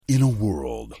In a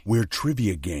world where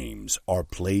trivia games are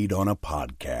played on a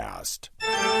podcast,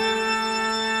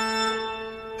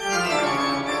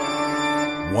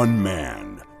 one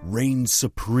man reigns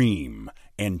supreme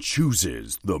and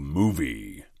chooses the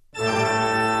movie,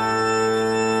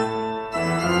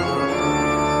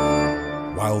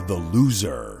 while the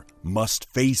loser must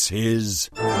face his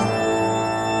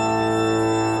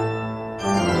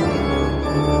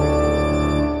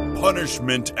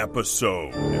punishment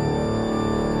episode.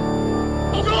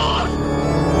 Oh God!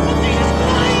 Oh Jesus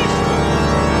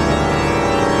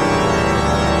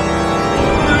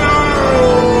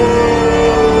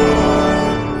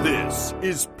Christ!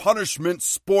 This is Punishment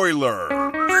Spoiler.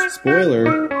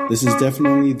 Spoiler, this is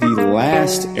definitely the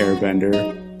last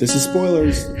Airbender. This is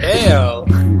Spoilers. Hell.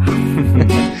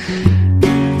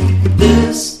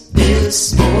 This is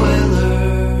Spoiler.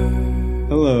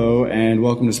 Hello, and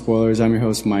welcome to Spoilers. I'm your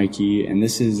host, Mikey, and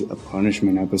this is a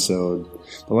punishment episode.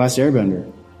 The last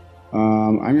Airbender.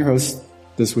 I'm your host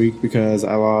this week because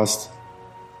I lost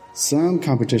some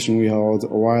competition we held a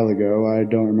while ago. I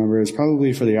don't remember. It's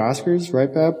probably for the Oscars,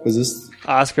 right, Pap? Was this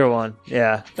Oscar one?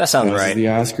 Yeah, that sounds right. The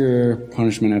Oscar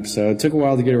punishment episode. It took a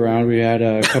while to get around. We had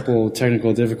a couple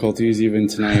technical difficulties even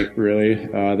tonight, really.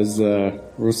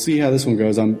 We'll see how this one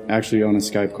goes. I'm actually on a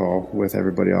Skype call with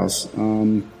everybody else.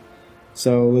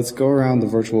 So let's go around the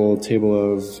virtual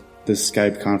table of this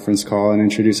Skype conference call and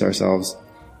introduce ourselves.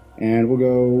 And we'll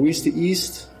go west to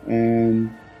east, and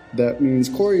that means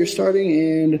Corey, you're starting,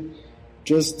 and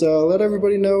just let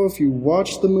everybody know if you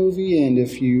watched the movie and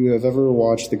if you have ever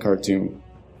watched the cartoon.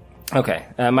 Okay,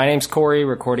 my name's Corey,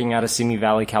 recording out of Simi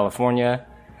Valley, California,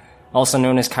 also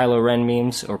known as Kylo Ren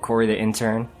memes, or Corey the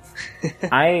Intern.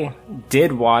 I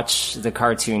did watch the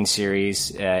cartoon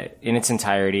series in its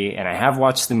entirety, and I have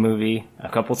watched the movie a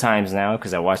couple times now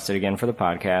because I watched it again for the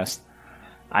podcast.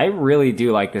 I really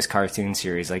do like this cartoon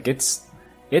series. Like, it's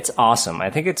awesome.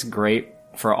 I think it's great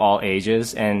for all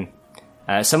ages, and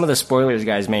some of the spoilers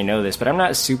guys may know this, but I'm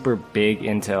not super big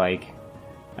into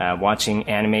watching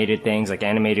animated things, like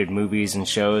animated movies and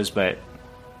shows, but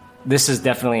this is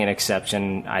definitely an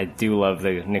exception. I do love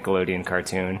the Nickelodeon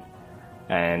cartoon,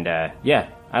 and yeah,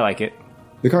 I like it.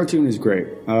 The cartoon is great.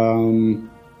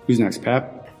 Who's next,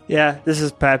 Pap? Yeah, this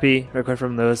is Pappy, recording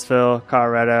from Louisville,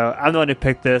 Colorado. I'm the one who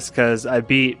picked this because I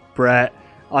beat Brett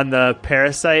on the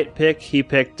Parasite pick. He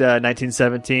picked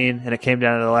 1917, and it came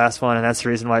down to the last one, and that's the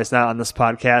reason why he's not on this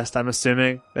podcast. I'm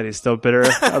assuming that he's still bitter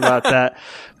about that.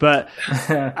 But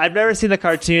I've never seen the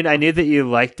cartoon. I knew that you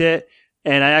liked it,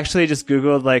 and I actually just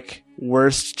Googled,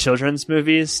 worst children's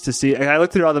movies to see. I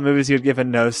looked through all the movies you had given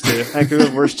no's to. I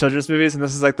Googled worst children's movies, and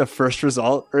this is the first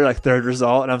result, or third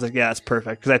result, and I was like, yeah, it's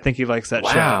perfect, because I think he likes that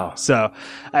show. So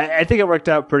I think it worked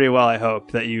out pretty well. I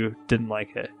hope that you didn't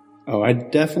like it. Oh, I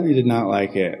definitely did not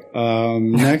like it.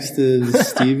 Next is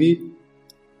Stevie.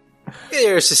 Hey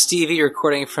there, this is Stevie,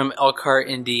 recording from Elkhart,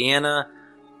 Indiana.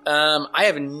 I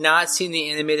have not seen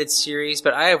the animated series,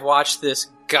 but I have watched this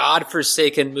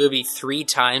godforsaken movie 3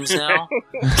 times now.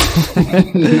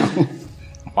 No.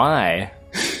 Why?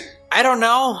 I don't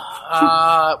know.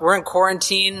 We're in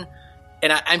quarantine,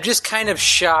 and I'm just kind of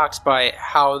shocked by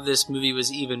how this movie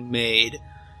was even made.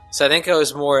 So I think I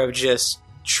was more of just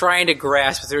trying to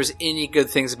grasp if there's any good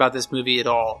things about this movie at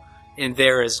all, and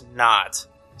there is not.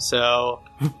 So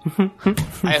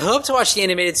I hope to watch the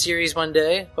animated series one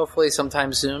day, hopefully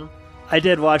sometime soon. I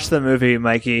did watch the movie,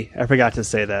 Mikey. I forgot to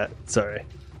say that. Sorry.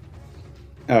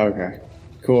 Oh, okay.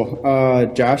 Cool.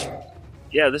 Josh?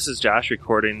 Yeah, this is Josh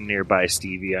recording nearby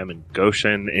Stevie. I'm in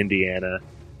Goshen, Indiana.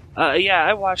 Yeah,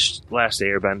 I watched Last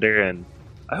Airbender, and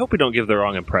I hope we don't give the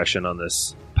wrong impression on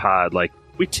this pod.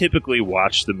 We typically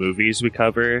watch the movies we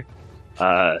cover.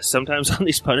 Sometimes on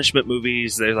these punishment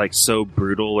movies, they're so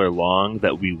brutal or long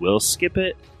that we will skip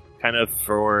it, kind of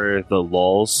for the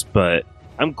lulz, but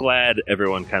I'm glad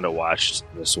everyone kind of watched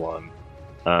this one.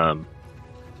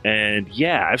 And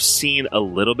yeah, I've seen a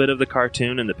little bit of the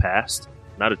cartoon in the past,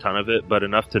 not a ton of it, but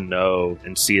enough to know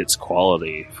and see its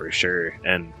quality for sure.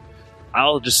 And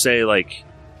I'll just say,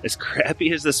 as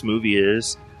crappy as this movie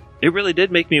is, it really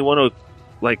did make me want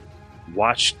to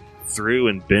watch through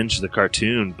and binge the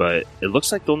cartoon, but it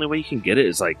looks like the only way you can get it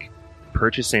is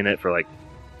purchasing it for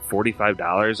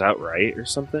 $45 outright or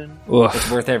something. Ugh.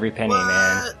 It's worth every penny,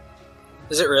 man.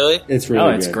 Is it really? It's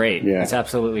really it's good. Great. Yeah. It's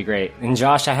absolutely great. And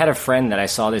Josh, I had a friend that I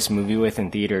saw this movie with in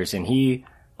theaters, and he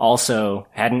also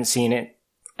hadn't seen it.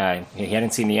 He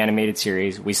hadn't seen the animated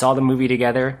series. We saw the movie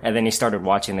together, and then he started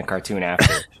watching the cartoon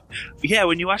after. Yeah,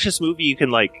 when you watch this movie, you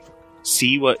can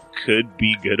see what could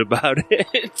be good about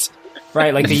it.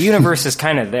 Right, like the universe is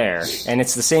kind of there, and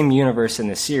it's the same universe in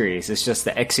the series. It's just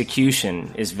the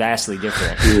execution is vastly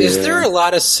different. Is there a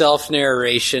lot of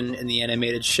self-narration in the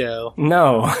animated show?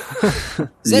 No.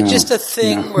 Is that just a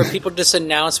thing where people just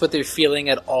announce what they're feeling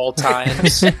at all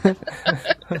times?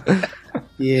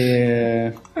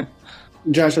 Yeah.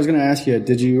 Josh, I was going to ask you,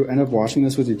 did you end up watching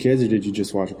this with your kids, or did you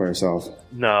just watch it by yourself?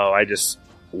 No, I just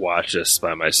watched this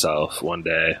by myself one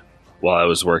day while I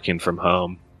was working from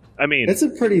home. I mean, it's a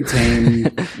pretty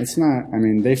tame. It's not. I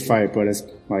mean, they fight, but it's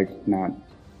like not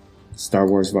Star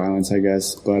Wars violence, I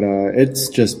guess. But it's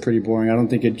just pretty boring. I don't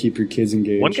think it'd keep your kids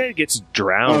engaged. One guy gets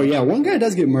drowned. Oh yeah, one guy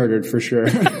does get murdered for sure.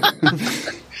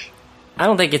 I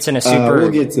don't think it's in a super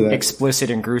we'll get to that. explicit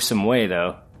and gruesome way,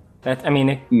 though.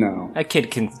 No. A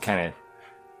kid can kind of.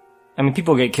 I mean,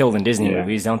 people get killed in Disney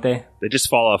movies, don't they? They just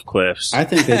fall off cliffs. I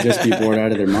think they'd just be bored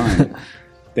out of their mind.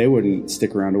 They wouldn't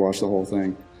stick around to watch the whole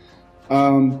thing.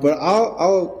 But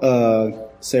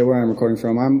I'll say where I'm recording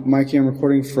from. I'm Mikey. I'm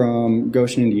recording from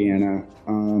Goshen, Indiana.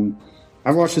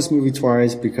 I've watched this movie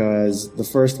twice because the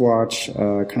first watch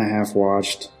kind of half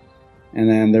watched, and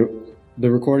then the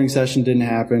recording session didn't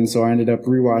happen, so I ended up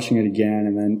rewatching it again,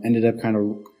 and then ended up kind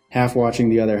of half watching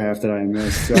the other half that I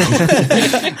missed. So,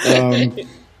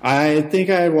 I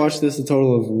think I had watched this a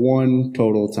total of one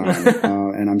total time,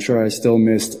 and I'm sure I still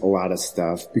missed a lot of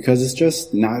stuff because it's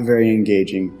just not very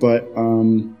engaging. But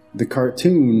the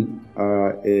cartoon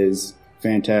is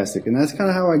fantastic, and that's kind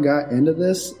of how I got into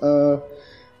this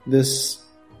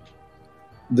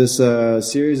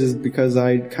series, is because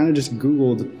I kind of just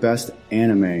Googled best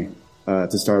anime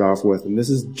to start off with, and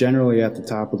this is generally at the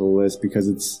top of the list because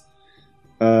it's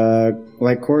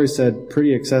like Corey said,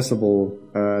 pretty accessible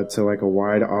to like a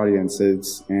wide audience,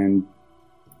 and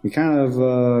it kind of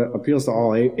appeals to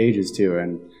all ages too,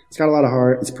 and it's got a lot of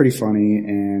heart. It's pretty funny,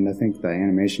 and I think the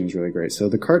animation is really great. So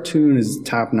the cartoon is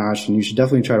top notch, and you should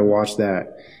definitely try to watch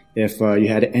that if you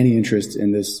had any interest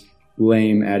in this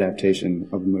lame adaptation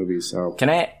of the movie. So can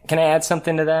I add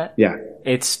something to that? Yeah,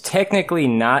 it's technically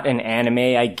not an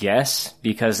anime, I guess,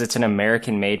 because it's an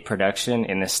American-made production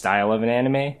in the style of an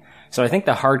anime. So I think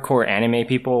the hardcore anime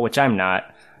people, which I'm not,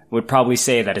 would probably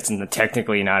say that it's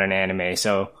technically not an anime.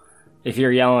 So if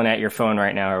you're yelling at your phone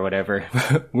right now or whatever,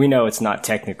 we know it's not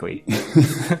technically.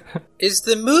 Is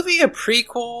the movie a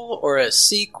prequel or a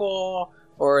sequel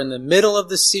or in the middle of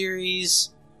the series?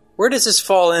 Where does this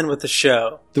fall in with the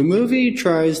show? The movie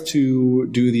tries to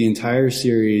do the entire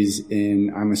series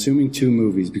in, I'm assuming, 2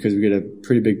 movies, because we get a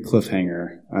pretty big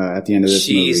cliffhanger at the end of this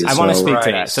movie. I want to speak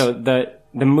to that. So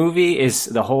the movie is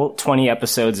the whole 20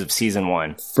 episodes of season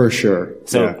 1. For sure.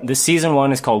 So the season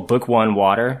 1 is called Book 1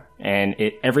 Water, and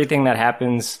everything that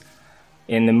happens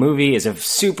in the movie is a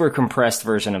super compressed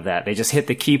version of that. They just hit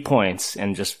the key points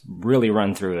and just really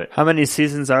run through it. How many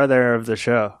seasons are there of the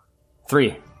show?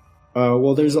 3.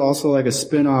 Well, there's also like a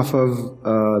spin-off of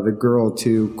the girl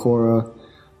too, Cora.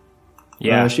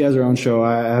 Yeah. She has her own show.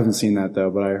 I haven't seen that though,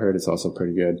 but I heard it's also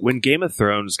pretty good. When Game of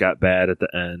Thrones got bad at the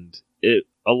end,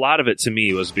 a lot of it to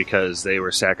me was because they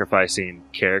were sacrificing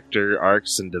character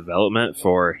arcs and development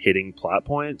for hitting plot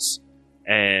points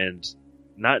and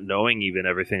not knowing even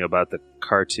everything about the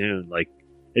cartoon. Like,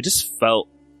 it just felt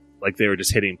like they were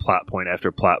just hitting plot point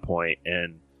after plot point,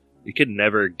 and you could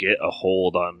never get a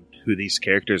hold on who these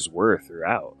characters were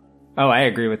throughout. Oh, I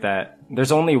agree with that.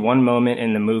 There's only one moment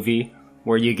in the movie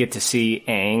where you get to see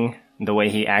Aang the way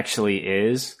he actually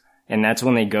is. And that's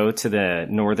when they go to the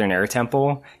Northern Air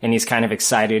Temple, and he's kind of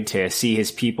excited to see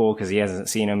his people because he hasn't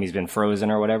seen them. He's been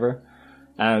frozen or whatever.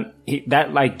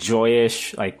 That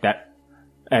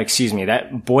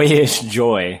boyish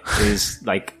joy is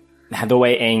like the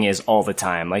way Aang is all the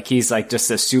time. Like, he's like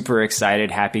just a super excited,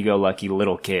 happy-go-lucky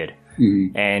little kid.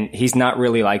 Mm-hmm. And he's not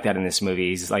really like that in this movie.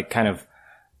 He's like kind of,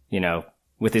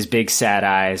 with his big sad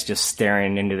eyes just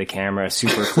staring into the camera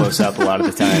super close up a lot of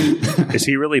the time. Is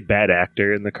he a really bad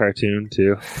actor in the cartoon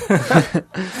too?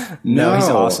 No, he's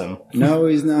awesome. No,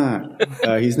 he's not.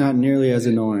 He's not nearly as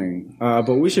annoying.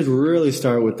 But we should really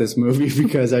start with this movie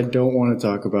because I don't want to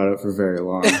talk about it for very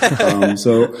long.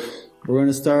 So we're going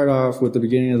to start off with the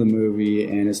beginning of the movie,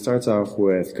 and it starts off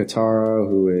with Katara,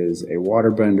 who is a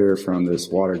waterbender from this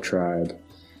water tribe.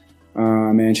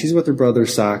 And she's with her brother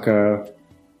Sokka,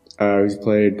 who's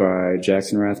played by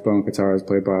Jackson Rathbone. Katara is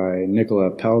played by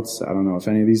Nicola Peltz. I don't know if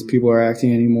any of these people are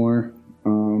acting anymore.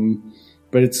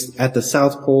 But it's at the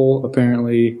South Pole,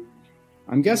 apparently.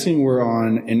 I'm guessing we're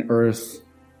on an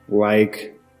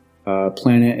Earth-like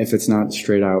planet. If it's not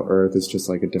straight out Earth, it's just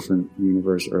like a different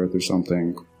universe Earth or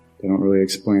something. They don't really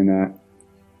explain that.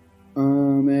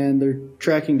 And they're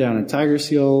tracking down a tiger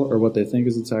seal, or what they think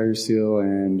is a tiger seal,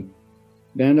 and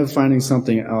they end up finding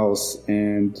something else.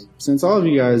 And since all of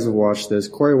you guys have watched this,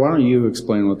 Corey, why don't you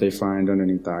explain what they find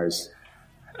underneath the ice?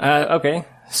 Okay.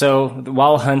 So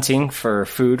while hunting for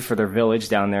food for their village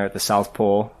down there at the South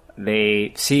Pole,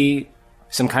 they see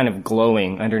some kind of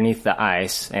glowing underneath the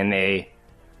ice, and they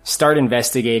start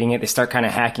investigating it. They start kind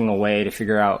of hacking away to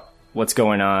figure out what's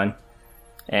going on.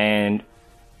 And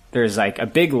there's like a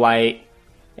big light,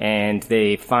 and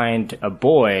they find a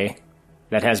boy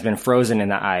that has been frozen in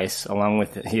the ice, along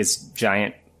with his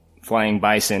giant flying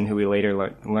bison, who we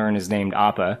later learn is named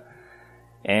Appa.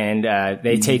 And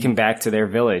they take him back to their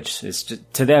village.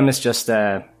 To them, it's just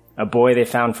a boy they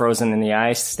found frozen in the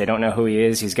ice. They don't know who he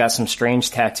is. He's got some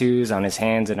strange tattoos on his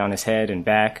hands and on his head and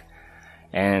back.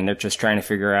 And they're just trying to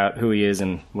figure out who he is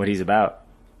and what he's about.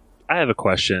 I have a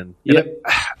question. Yep.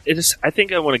 I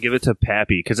think I want to give it to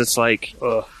Pappy, because it's like,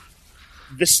 the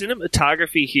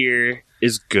cinematography here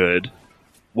is good.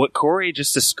 What Corey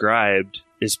just described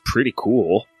is pretty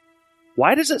cool.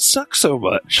 Why does it suck so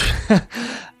much?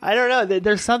 I don't know.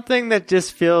 There's something that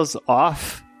just feels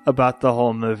off about the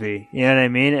whole movie. You know what I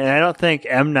mean? And I don't think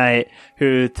M. Night,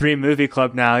 who 3 Movie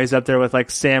Club now, he's up there with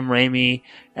like Sam Raimi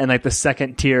and like the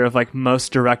second tier of like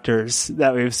most directors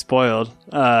that we've spoiled.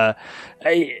 I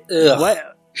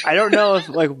don't know if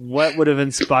like what would have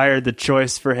inspired the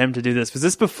choice for him to do this. Was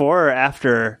this before or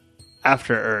after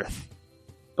Earth?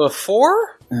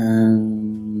 Before? I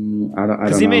don't know.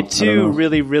 Because he made 2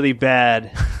 really, really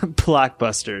bad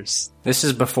blockbusters. This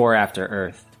is before After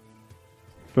Earth.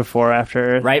 Before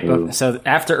After Earth? Right, so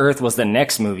After Earth was the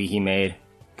next movie he made.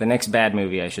 The next bad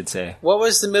movie, I should say. What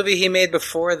was the movie he made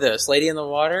before this? Lady in the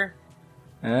Water?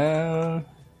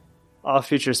 All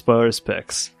future spoilers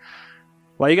picks.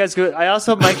 While you guys go, I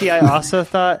also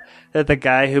thought that the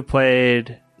guy who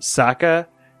played Sokka,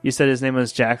 you said his name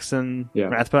was Jackson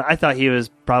Rathbone. I thought he was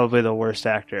probably the worst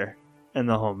actor in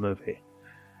the whole movie.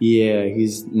 Yeah,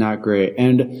 he's not great.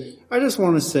 And I just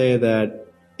want to say that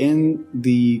in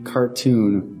the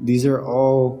cartoon, these are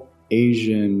all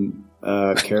Asian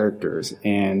characters.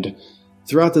 And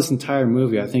throughout this entire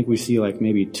movie, I think we see like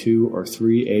maybe 2 or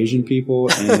 3 Asian people,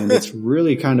 and it's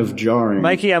really kind of jarring.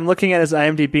 Mikey, I'm looking at his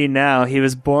IMDb now. He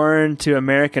was born to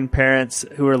American parents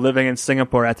who were living in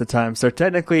Singapore at the time. So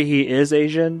technically he is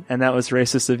Asian, and that was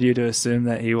racist of you to assume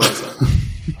that he wasn't.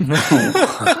 All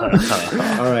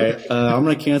right, I'm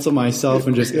going to cancel myself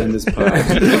and just end this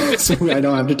pod so I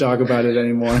don't have to talk about it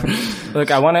anymore.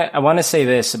 Look, I want to say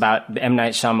this about M.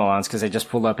 Night Shyamalan's, because I just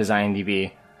pulled up his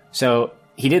IMDb. So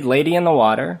he did Lady in the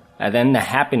Water, and then The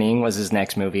Happening was his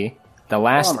next movie. The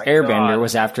Last Airbender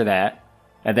was after that,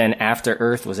 and then After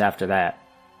Earth was after that,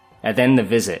 and then The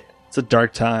Visit. It's a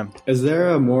dark time. Is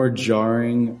there a more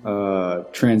jarring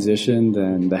transition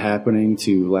than The Happening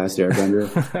to Last Airbender?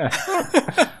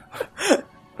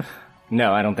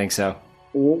 No, I don't think so.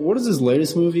 What is his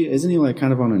latest movie? Isn't he like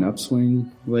kind of on an upswing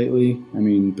lately? I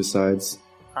mean, besides...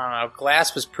 I don't know.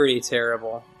 Glass was pretty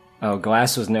terrible. Oh,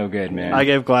 Glass was no good, man. I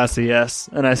gave Glass a yes,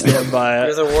 and I stand by it.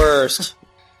 You're the worst.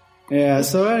 Yeah,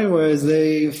 so anyways,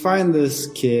 they find this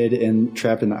kid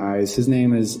trapped in the ice. His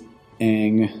name is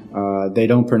Aang. They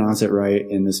don't pronounce it right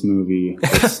in this movie.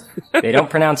 They don't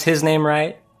pronounce his name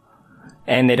right,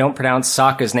 and they don't pronounce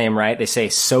Sokka's name right. They say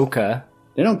Sokka.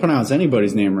 They don't pronounce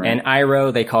anybody's name right. And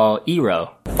Iroh they call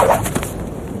Ero.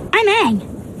 I'm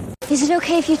Aang. Is it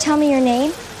okay if you tell me your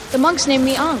name? The monks named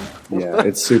me Aang. Yeah,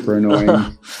 it's super annoying.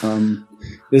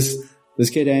 This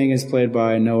kid Aang is played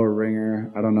by Noah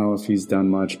Ringer. I don't know if he's done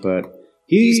much, but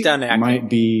he's done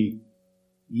acting.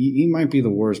 He might be the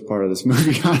worst part of this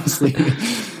movie, honestly.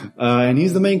 And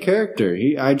he's the main character.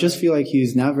 I just feel like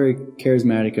he's not very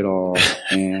charismatic at all,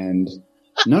 and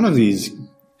none of these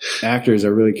actors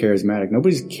are really charismatic.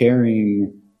 Nobody's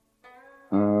carrying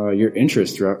your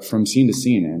interest from scene to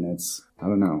scene, and I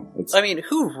don't know. I mean,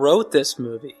 who wrote this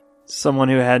movie? Someone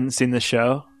who hadn't seen the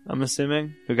show, I'm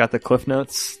assuming, who got the Cliff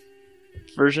Notes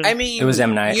version. I mean, it was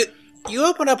M. Night. You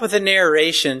open up with a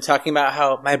narration talking about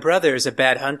how my brother is a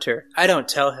bad hunter. I don't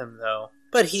tell him though,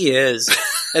 but he is.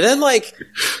 And then like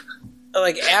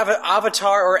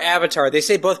Avatar, they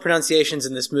say both pronunciations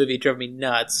in this movie. It drove me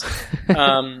nuts.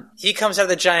 He comes out of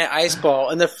the giant ice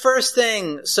ball, and the first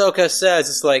thing Sokka says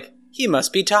is like, he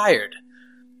must be tired.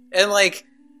 And like,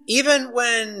 even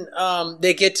when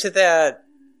they get to that,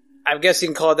 I guess you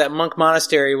can call it that monk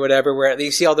monastery or whatever, where you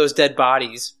see all those dead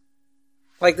bodies.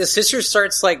 Like, the sister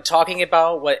starts like talking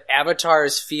about what Avatar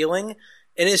is feeling,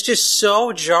 and it's just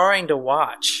so jarring to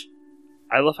watch.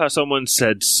 I love how someone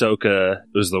said Sokka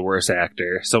was the worst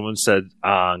actor. Someone said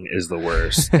Aang is the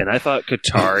worst. And I thought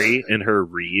Katari in her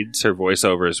reads, her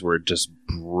voiceovers were just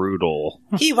brutal.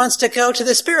 He wants to go to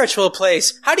the spiritual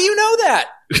place. How do you know that?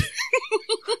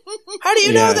 How do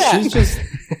you know that? She's just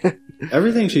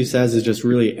everything she says is just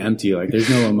really empty. Like there's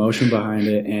no emotion behind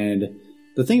it. And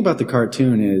the thing about the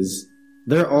cartoon is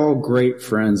they're all great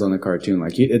friends on the cartoon.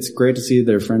 Like it's great to see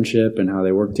their friendship and how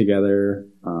they work together,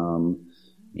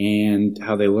 and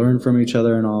how they learn from each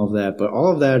other and all of that. But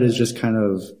all of that is just kind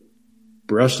of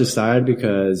brushed aside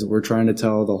because we're trying to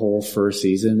tell the whole first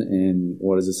season in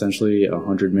what is essentially a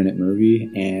 100-minute movie,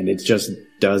 and it just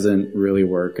doesn't really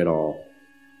work at all.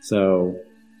 So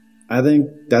I think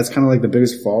that's kind of like the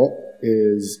biggest fault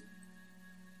is,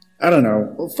 I don't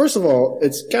know. Well, first of all,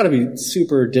 it's got to be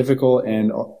super difficult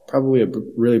and probably a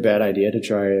really bad idea to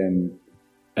try and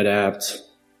adapt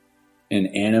an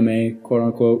anime, quote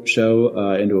unquote,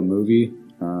 show into a movie.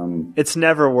 It's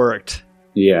never worked.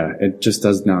 Yeah, it just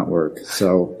does not work.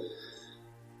 So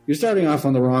you're starting off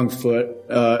on the wrong foot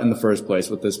in the first place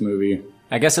with this movie.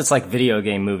 I guess it's like video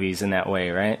game movies in that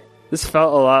way, right? This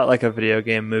felt a lot like a video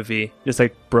game movie, just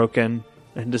like broken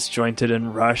and disjointed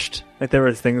and rushed. Like there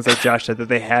were things, like Josh said, that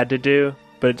they had to do,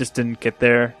 but it just didn't get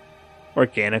there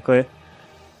organically.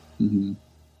 Mm-hmm.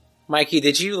 Mikey,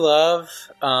 did you love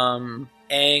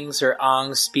Aang's or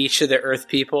Ong's speech to the Earth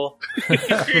people?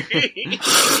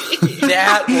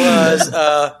 That was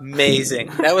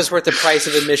amazing. That was worth the price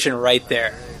of admission right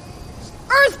there.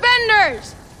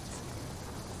 Earthbenders!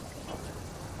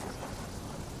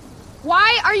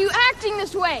 Why are you acting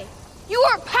this way? You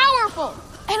are powerful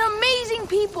and amazing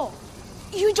people.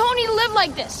 You don't need to live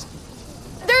like this.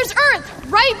 There's Earth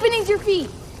right beneath your feet.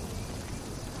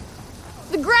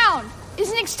 The ground is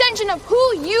an extension of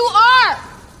who you are.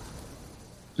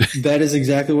 That is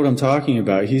exactly what I'm talking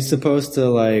about. He's supposed to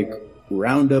like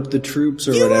round up the troops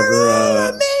or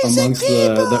whatever amongst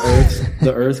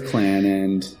the Earth clan,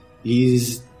 and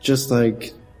he's just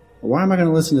like, why am I going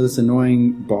to listen to this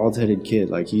annoying bald-headed kid?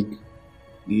 Like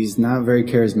he's not very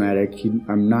charismatic.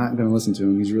 I'm not going to listen to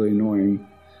him. He's really annoying,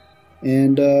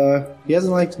 and he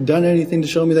hasn't like done anything to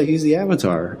show me that he's the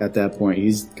Avatar. At that point,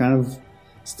 he's kind of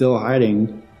still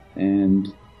hiding, and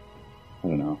I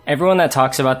don't know. Everyone that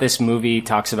talks about this movie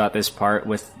talks about this part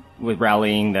with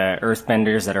rallying the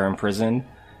Earthbenders that are imprisoned.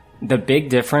 The big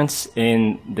difference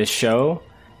in the show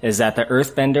is that the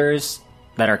Earthbenders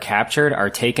that are captured are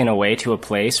taken away to a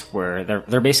place where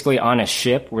they're basically on a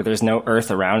ship where there's no Earth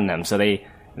around them. So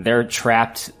they're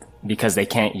trapped because they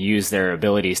can't use their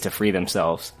abilities to free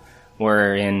themselves.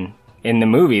 Where in the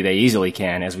movie they easily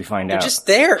can, as we find out. They're just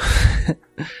there.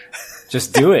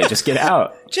 Just do it. Just get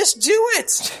out. Just do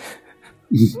it.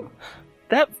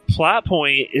 That plot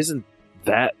point isn't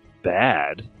that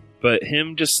bad, but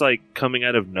him just like coming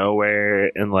out of nowhere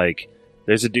and like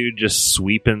there's a dude just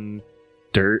sweeping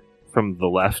dirt from the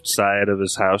left side of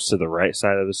his house to the right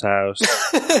side of his house.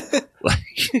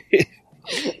 Like,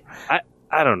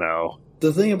 I don't know.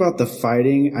 The thing about the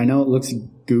fighting, I know it looks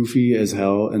goofy as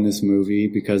hell in this movie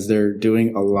because they're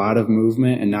doing a lot of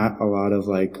movement and not a lot of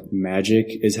like magic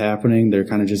is happening. They're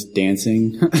kind of just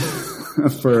dancing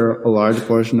for a large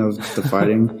portion of the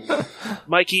fighting.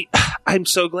 Mikey, I'm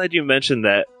so glad you mentioned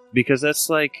that because that's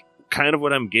like kind of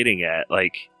what I'm getting at.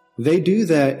 Like, they do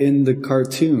that in the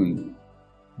cartoon,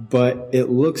 but it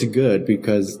looks good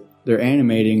because they're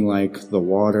animating like the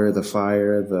water, the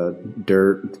fire, the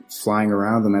dirt flying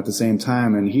around them at the same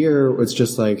time. And here it's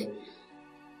just like,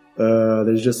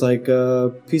 there's just like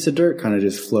a piece of dirt kind of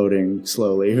just floating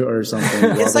slowly or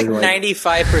something. It's like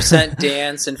 95%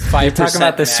 dance and 5% You're talking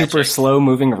about the magic. super slow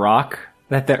moving rock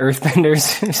that the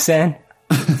Earthbenders send?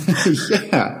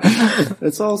 Yeah.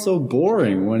 It's all so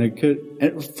boring when it could.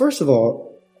 And first of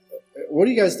all, what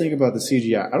do you guys think about the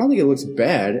CGI? I don't think it looks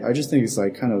bad. I just think it's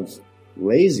like kind of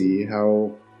lazy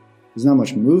how there's not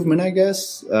much movement, I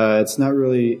guess. It's not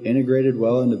really integrated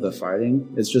well into the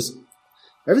fighting. It's just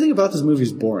everything about this movie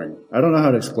is boring. I don't know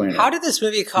how to explain it. How did this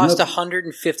movie cost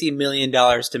 $150 million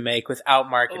to make without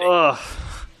marketing? Ugh.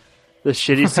 The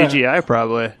shitty CGI,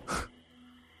 probably.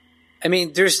 I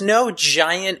mean, there's no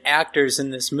giant actors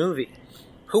in this movie.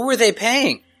 Who were they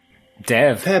paying?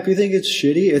 Dev. Pep, you think it's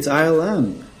shitty? It's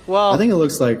ILM. Well, I think it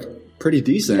looks like pretty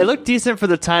decent. it looked decent for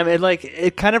the time.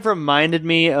 It kind of reminded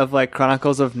me of like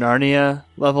Chronicles of Narnia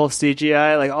level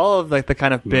CGI. Like all of like the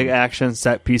kind of big action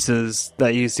set pieces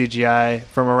that use CGI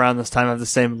from around this time have the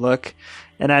same look,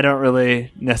 and I don't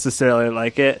really necessarily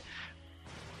like it.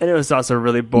 And it was also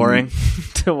really boring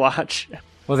to watch.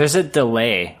 Well, there's a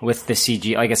delay with the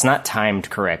CG. Like, it's not timed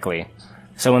correctly.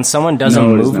 So when someone does a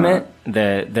No, it is movement,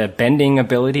 the bending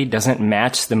ability doesn't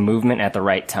match the movement at the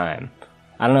right time.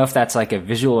 I don't know if that's like a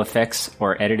visual effects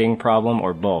or editing problem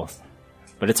or both,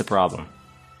 but it's a problem.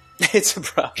 It's a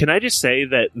problem. Can I just say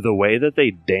that the way that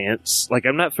they dance, like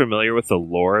I'm not familiar with the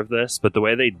lore of this, but the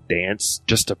way they dance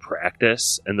just to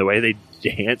practice and the way they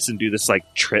dance and do this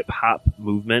like trip hop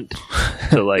movement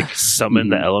to like summon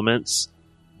the elements,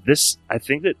 this, I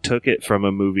think that took it from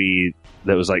a movie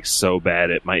that was like so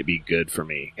bad it might be good for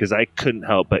me, because I couldn't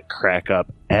help but crack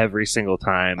up every single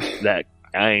time that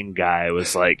Aang guy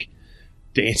was like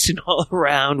dancing all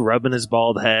around, rubbing his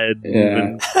bald head.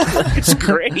 Yeah. It's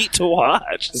great to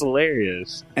watch. It's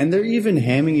hilarious. And they're even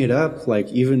hamming it up, like,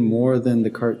 even more than the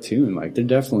cartoon. Like, they're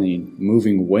definitely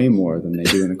moving way more than they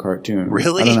do in the cartoon.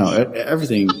 Really? I don't know.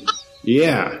 Everything.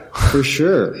 Yeah, for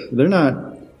sure. They're not...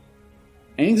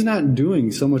 Aang's not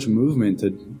doing so much movement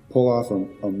to pull off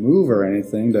a move or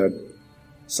anything, to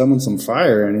summon some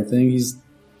fire or anything. He's...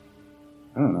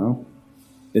 I don't know.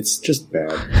 It's just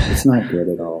bad. It's not good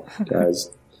at all,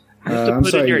 guys. I'm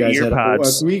sorry you guys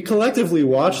had we collectively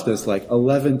watched this like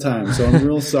 11 times, so I'm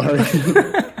real sorry.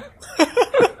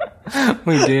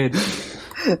 We did.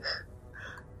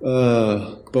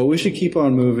 But we should keep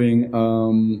on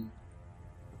moving.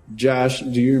 Josh,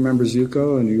 do you remember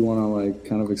Zuko, and do you want to like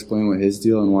kind of explain what his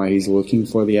deal and why he's looking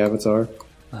for the Avatar?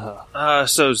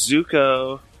 So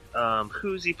Zuko,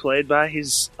 who's he played by?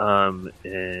 He's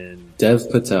in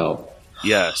Dev Patel.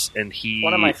 Yes, and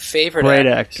one of my favorite great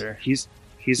actors. actor. He's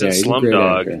Yeah, in he's a great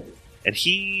Slumdog, actor. and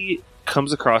he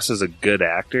comes across as a good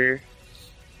actor,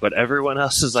 but everyone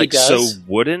else is like does? so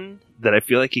wooden that I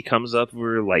feel like he comes up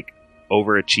over like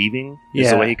overachieving is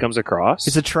the Yeah. way he comes across.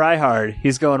 He's a try hard.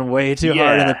 He's going way too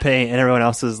hard in the paint, and everyone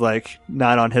else is like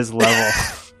not on his level.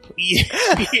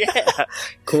 yeah.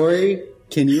 Corey,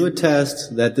 can you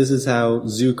attest that this is how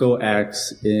Zuko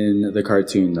acts in the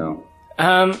cartoon, though?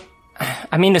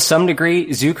 I mean, to some degree,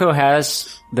 Zuko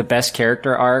has the best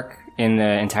character arc in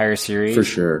the entire series. For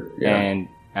sure, yeah.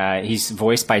 And he's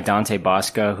voiced by Dante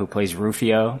Bosco, who plays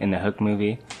Rufio in the Hook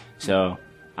movie. So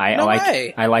I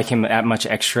like him that much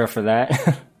extra for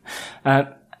that. I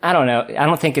don't know. I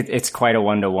don't think it's quite a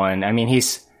 1-to-1. I mean,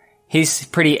 he's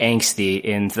pretty angsty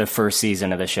in the first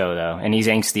season of the show, though, and he's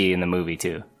angsty in the movie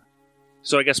too.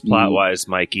 So I guess plot-wise,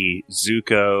 Mikey,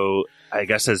 Zuko, I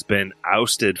guess, has been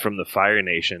ousted from the Fire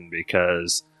Nation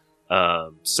because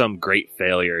some great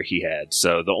failure he had.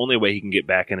 So the only way he can get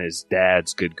back in his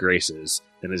dad's good graces,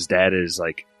 and his dad is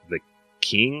like the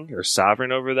king or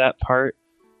sovereign over that part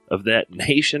of that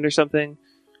nation or something,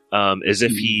 is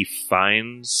if he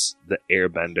finds the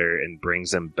Airbender and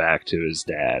brings him back to his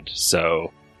dad.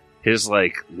 So his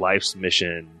like life's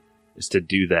mission is to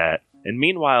do that. And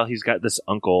meanwhile, he's got this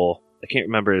uncle. I can't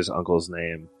remember his uncle's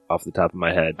name off the top of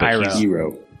my head. But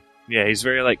Hero. Yeah, he's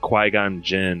very like Qui-Gon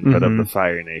Jinn, but of the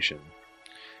Fire Nation.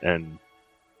 And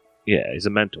yeah, he's a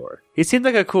mentor. He seemed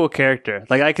like a cool character.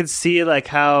 Like, I could see like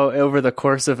how over the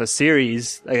course of a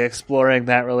series, like exploring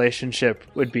that relationship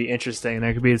would be interesting, and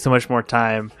there could be so much more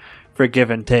time for give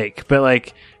and take. But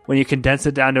like when you condense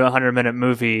it down to a 100-minute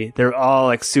movie, they're all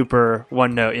like super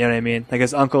one note. You know what I mean? Like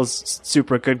his uncle's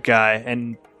super good guy,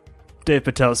 and Dave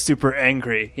Patel's super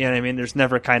angry. You know what I mean? There's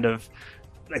never kind of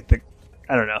like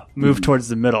move towards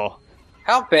the middle.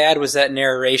 How bad was that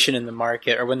narration in the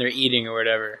market or when they're eating or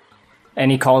whatever?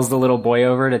 And he calls the little boy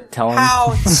over to tell him.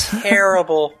 How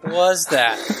terrible was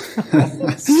that?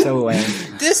 So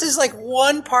lame. This is like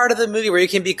one part of the movie where you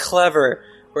can be clever,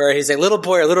 where he's a little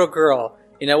boy or little girl.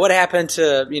 You know, what happened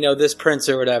to, this prince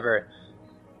or whatever?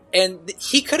 And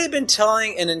he could have been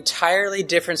telling an entirely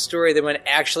different story than what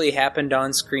actually happened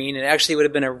on screen, and actually would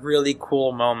have been a really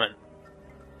cool moment.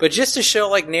 But just to show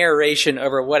like narration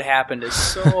over what happened is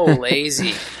so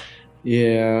lazy.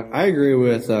 Yeah, I agree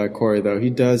with Corey, though.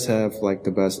 He does have like the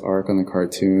best arc on the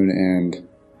cartoon, and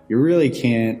you really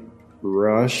can't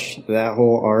rush that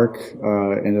whole arc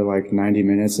into like 90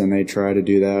 minutes, and they try to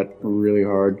do that really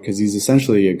hard because he's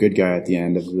essentially a good guy at the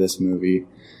end of this movie.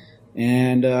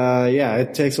 And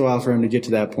it takes a while for him to get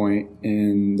to that point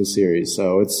in the series,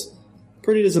 so it's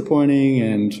pretty disappointing,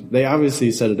 and they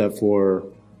obviously set it up for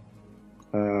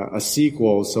a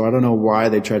sequel, so I don't know why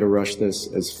they tried to rush this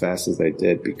as fast as they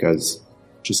did, because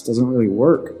it just doesn't really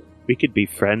work. We could be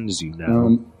friends,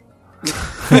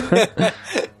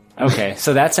 Okay,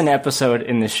 so that's an episode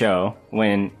in the show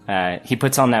when he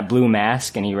puts on that blue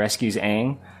mask and he rescues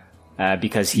Aang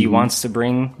because he wants to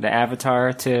bring the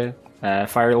Avatar to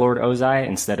Fire Lord Ozai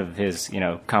instead of his,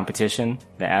 competition,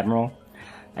 the Admiral.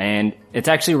 And it's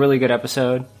actually a really good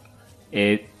episode.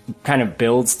 It kind of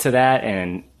builds to that,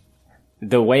 and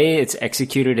the way it's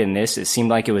executed in this, it seemed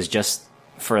like it was just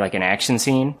for like an action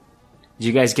scene. Did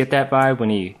you guys get that vibe when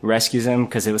he rescues him?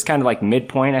 Because it was kind of like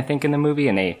midpoint, I think, in the movie,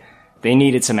 and they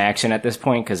needed some action at this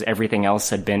point because everything else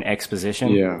had been exposition.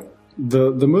 Yeah.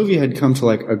 the movie had come to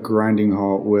like a grinding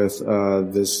halt with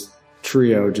this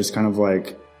trio just kind of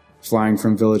like flying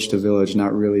from village to village,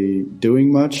 not really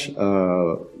doing much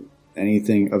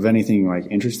anything like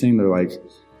interesting. They're like,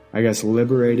 I guess,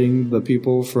 liberating the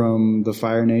people from the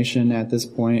Fire Nation at this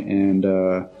point, and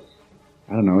I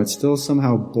don't know, it's still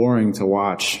somehow boring to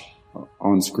watch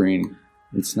on screen.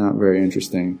 It's not very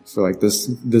interesting for like this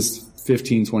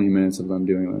 15-20 minutes of them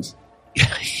doing this.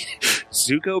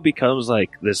 Zuko becomes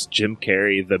like this Jim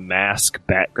Carrey, The Mask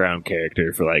background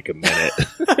character for like a minute.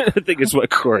 I think it's what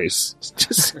Corey's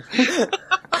just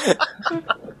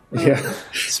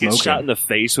gets shot in the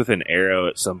face with an arrow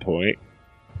at some point.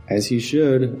 As he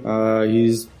should.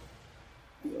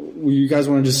 You guys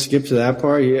want to just skip to that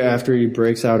part after he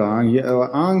breaks out Aang? Yeah,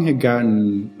 Aang had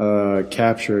gotten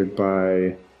captured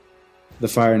by the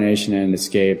Fire Nation and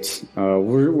escaped.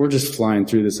 We're just flying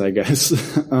through this, I guess.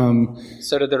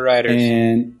 So did the writers.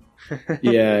 And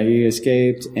yeah, he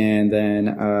escaped, and then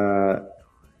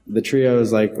the trio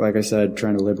is like I said,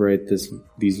 trying to liberate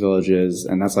these villages,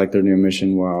 and that's like their new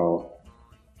mission. While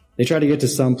they try to get to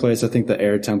some place, I think the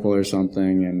air temple or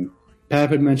something, and Pap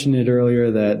had mentioned it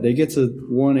earlier that they get to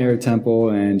one air temple,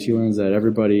 and he learns that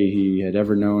everybody he had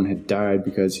ever known had died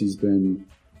because he's been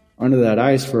under that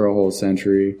ice for a whole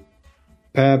century.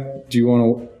 Pap, do you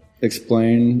want to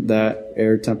explain that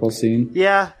air temple scene?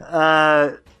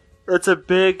 Yeah, it's a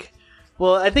big...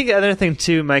 Well, I think the other thing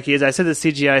too, Mikey, is I said the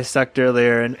CGI sucked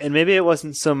earlier, and maybe it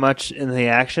wasn't so much in the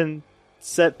action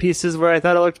set pieces where I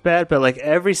thought it looked bad, but like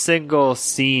every single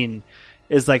scene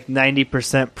is like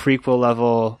 90% prequel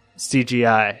level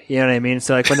CGI. You know what I mean?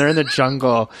 So like when they're in the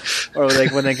jungle, or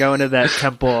like when they go into that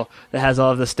temple that has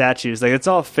all of the statues, like it's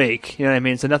all fake. You know what I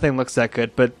mean? So nothing looks that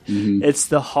good. But it's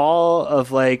the hall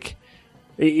of like,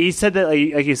 he said that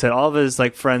like you said, all of his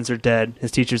like friends are dead,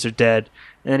 his teachers are dead,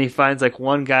 and then he finds like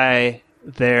one guy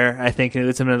there. I think it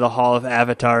leads him into the hall of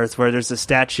avatars, where there's a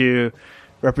statue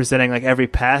representing like every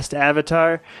past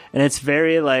avatar, and it's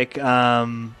very like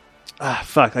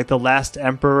like the Last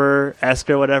Emperor-esque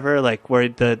or whatever, like where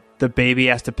the baby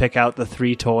has to pick out the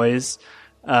 3 toys,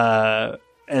 and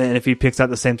if he picks out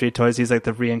the same 3 toys, he's like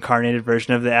the reincarnated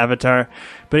version of the avatar.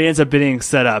 But he ends up being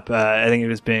set up. I think he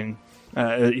was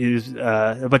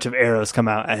a bunch of arrows come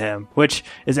out at him. Which,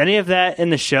 is any of that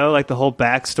in the show, like the whole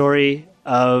backstory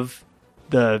of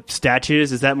the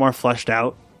statues, is that more fleshed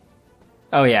out?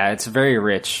 Oh yeah, it's very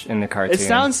rich in the cartoon. It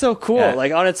sounds so cool. Yeah.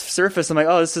 Like on its surface, I'm like,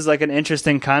 oh, this is like an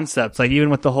interesting concept. Like even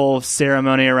with the whole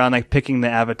ceremony around like picking the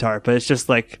avatar, but it's just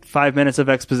like 5 minutes of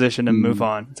exposition and move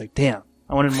on. It's like, damn,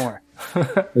 I wanted more.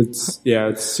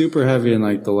 It's super heavy in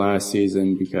like the last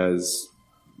season because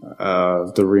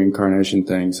of the reincarnation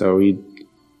thing. So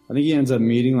I think he ends up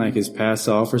meeting like his past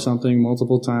self or something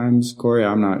multiple times. Corey,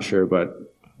 I'm not sure, but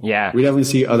yeah, we definitely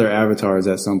see other avatars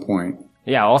at some point.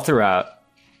 Yeah, all throughout.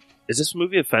 Is this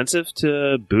movie offensive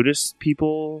to Buddhist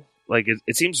people? Like,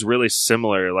 it seems really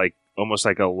similar, like almost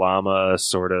like a Lama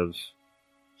sort of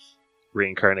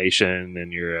reincarnation,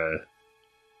 and you're a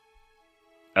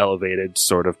elevated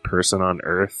sort of person on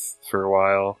Earth for a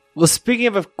while. Well, speaking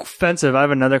of offensive, I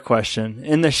have another question.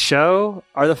 In the show,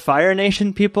 are the Fire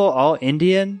Nation people all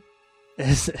Indian?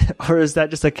 Or is that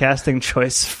just a casting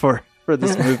choice for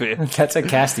this movie? That's a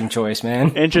casting choice,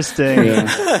 man. Interesting.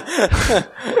 Yeah.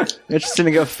 Interesting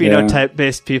to go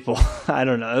phenotype-based people. I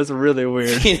don't know. It was really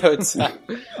weird.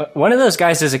 One of those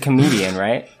guys is a comedian,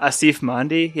 right? Asif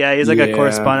Mandi? Yeah, he's like a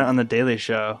correspondent on The Daily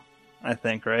Show, I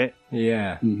think, right?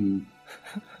 Yeah. Mm-hmm.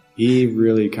 He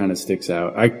really kind of sticks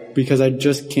out. Because I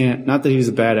just can't... Not that he's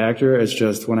a bad actor, it's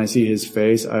just when I see his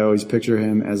face, I always picture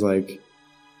him as like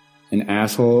an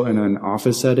asshole in an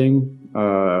office setting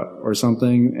or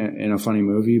something in a funny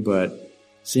movie, but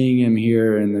seeing him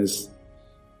here in this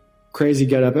crazy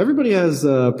getup, everybody has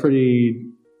pretty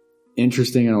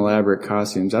interesting and elaborate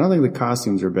costumes. I don't think the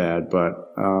costumes are bad,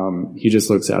 but he just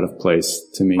looks out of place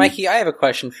to me. Mikey, I have a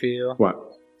question for you. What?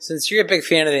 Since you're a big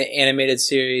fan of the animated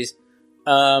series,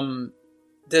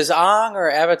 does Aang or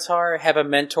Avatar have a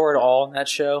mentor at all in that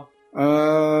show?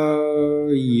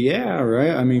 Yeah,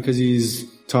 right? I mean, because he's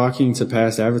talking to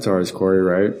past avatars, Corey,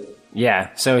 right?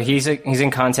 Yeah, so he's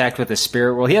in contact with the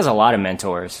spirit world. He has a lot of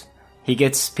mentors. He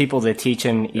gets people to teach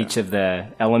him each of the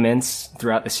elements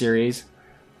throughout the series.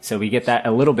 So we get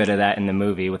a little bit of that in the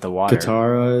movie with the water.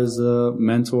 Katara is a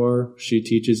mentor. She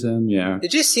teaches him, yeah.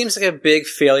 It just seems like a big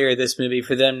failure, this movie,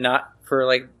 for them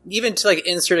even to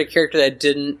insert a character that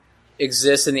didn't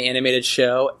exist in the animated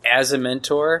show as a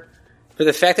mentor. For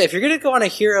the fact that if you're going to go on a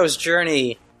hero's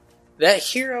journey, that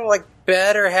hero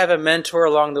better have a mentor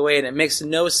along the way, and it makes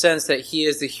no sense that he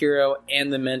is the hero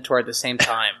and the mentor at the same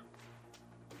time.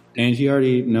 And he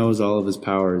already knows all of his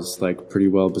powers, like, pretty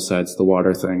well besides the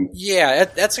water thing. Yeah,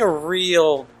 that's a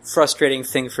real frustrating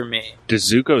thing for me.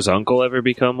 Does Zuko's uncle ever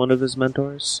become one of his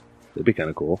mentors? That'd be kind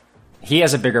of cool. He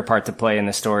has a bigger part to play in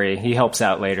the story. He helps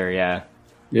out later, yeah.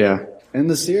 Yeah. In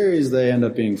the series, they end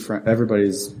up being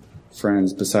everybody's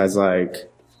friends besides,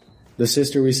 like, the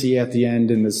sister we see at the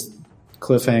end in this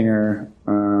cliffhanger,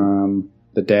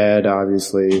 the dad,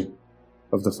 obviously,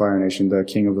 of the Fire Nation, the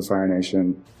king of the Fire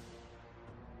Nation.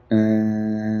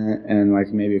 And like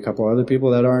maybe a couple other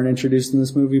people that aren't introduced in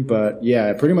this movie, but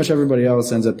yeah, pretty much everybody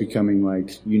else ends up becoming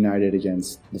like united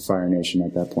against the Fire Nation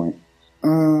at that point.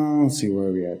 Let's see, where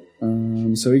are we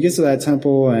at? So he gets to that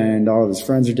temple and all of his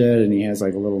friends are dead, and he has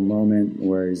like a little moment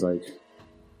where he's like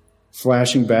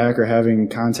flashing back or having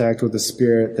contact with a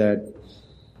spirit that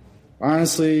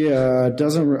honestly I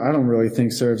don't really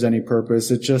think serves any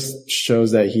purpose. It just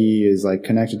shows that he is like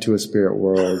connected to a spirit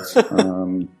world.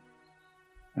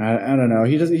 I don't know.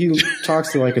 He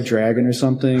talks to like a dragon or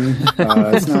something.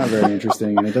 It's not very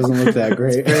interesting, and it doesn't look that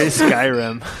great. Very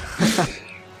Skyrim.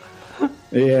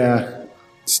 Yeah.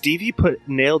 Stevie hit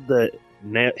the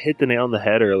nail on the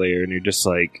head earlier, and you're just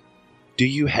like, do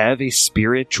you have a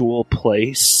spiritual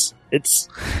place? It's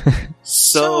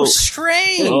so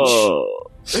strange.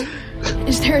 Oh.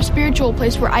 Is there a spiritual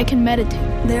place where I can meditate?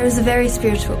 There is a very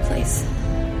spiritual place.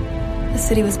 The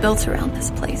city was built around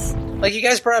this place. Like, you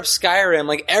guys brought up Skyrim.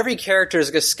 Like, every character is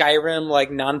like a Skyrim, like,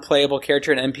 non-playable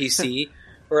character, an NPC.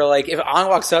 Where, like, if Aang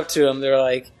walks up to him, they're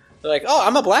like, oh,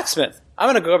 I'm a blacksmith. I'm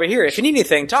gonna go over here. If you need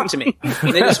anything, talk to me.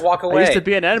 And they just walk away. I used to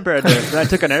be an Airbender, and I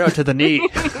took an arrow to the knee.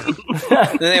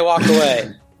 Then they walk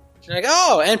away. You're like,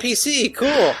 oh, NPC,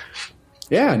 cool.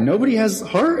 Yeah, nobody has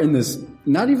heart in this.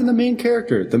 Not even the main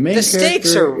character. The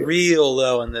stakes are real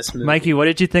low in this movie. Mikey, what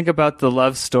did you think about the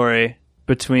love story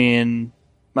between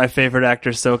my favorite actor,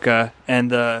 Sokka,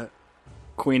 and the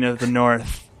Queen of the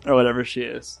North, or whatever she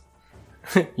is?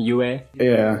 Yue?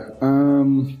 Yeah.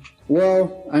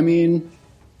 Well, I mean,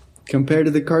 compared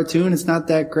to the cartoon, it's not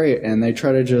that great. And they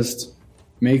try to just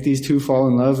make these two fall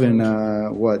in love in,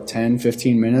 10,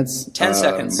 15 minutes? 10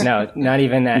 seconds. No, not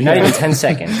even that. Not even 10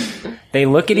 seconds. They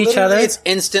look at each other. It's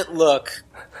instant look.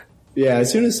 Yeah,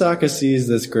 as soon as Sokka sees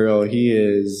this girl, he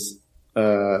is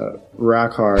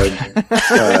rock hard.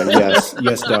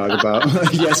 Yes,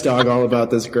 dog, all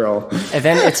about this girl. And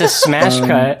then it's a smash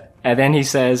cut, and then he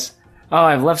says, oh,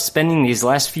 I've loved spending these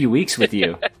last few weeks with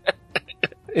you.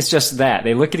 It's just that.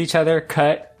 They look at each other,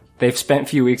 cut, they've spent a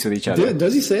few weeks with each other.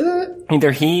 Does he say that?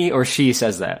 Either he or she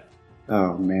says that.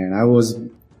 Oh, man, I was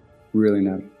really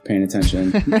not paying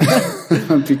attention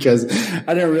because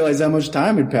I didn't realize that much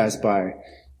time had passed by.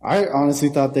 I honestly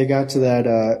thought they got to that,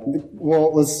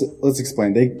 well, let's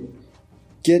explain. They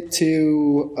get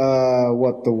to,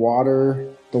 the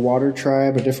water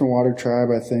tribe, a different water tribe,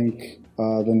 I think,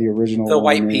 than the original The one,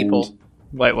 white people.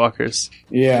 White Walkers.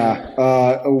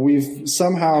 Yeah. We've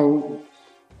somehow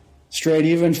strayed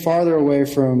even farther away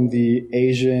from the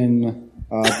Asian,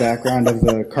 background of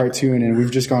the cartoon, and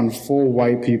we've just gone full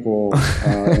white people,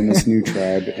 in this new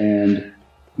tribe, and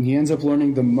he ends up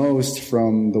learning the most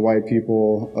from the white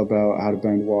people about how to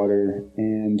bend water.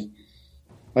 And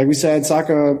like we said,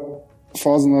 Sokka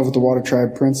falls in love with the water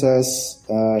tribe princess.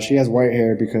 She has white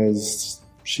hair because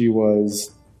she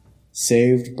was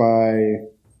saved by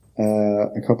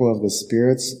a couple of the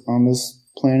spirits on this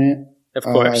planet. Of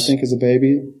course. I think as a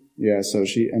baby. Yeah, so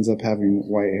she ends up having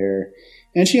white hair.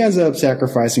 And she ends up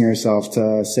sacrificing herself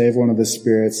to save one of the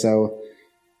spirits. So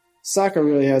Sokka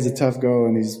really has a tough go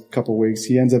in these couple weeks.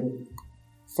 He ends up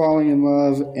falling in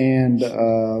love and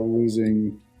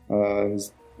losing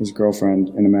his girlfriend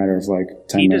in a matter of like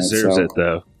 10 minutes. He deserves it,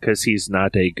 though, because he's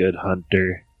not a good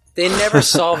hunter. They never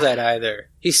solve that either.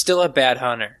 He's still a bad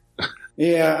hunter.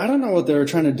 Yeah, I don't know what they were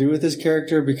trying to do with this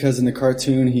character, because in the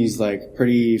cartoon he's like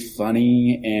pretty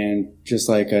funny and just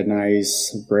like a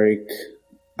nice break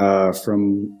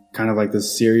from kind of like the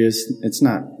serious, it's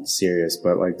not serious,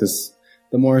 but like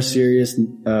the more serious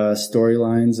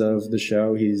storylines of the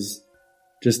show. He's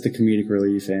just the comedic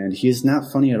relief, and he's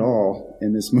not funny at all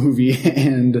in this movie.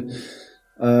 And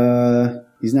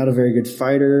he's not a very good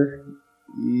fighter.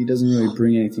 He doesn't really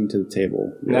bring anything to the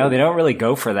table. No, they don't really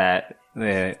go for that,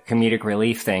 the comedic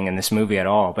relief thing in this movie at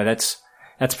all. But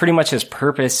that's pretty much his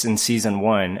purpose in season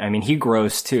 1. I mean, he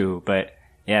grows too, but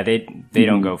yeah, they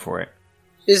don't go for it.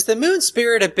 Is the moon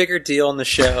spirit a bigger deal in the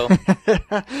show?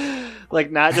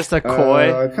 Like, not just a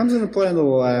koi? It comes into play in the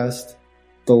last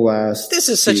This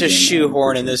is such a season,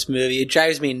 shoehorn in this movie. It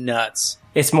drives me nuts.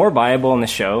 It's more viable in the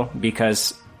show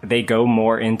because they go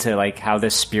more into like how the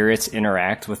spirits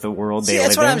interact with the world they live in.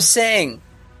 That's what I'm saying.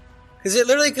 Because it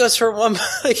literally goes for one,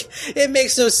 like, it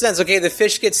makes no sense. Okay, the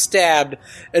fish gets stabbed,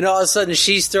 and all of a sudden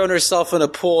she's thrown herself in a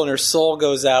pool and her soul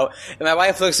goes out. And my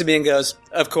wife looks at me and goes,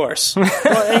 of course.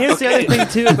 Well, and here's the other thing,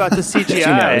 too, about the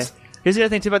CGI. Here's the other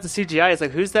thing, too, about the CGI. It's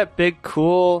like, who's that big,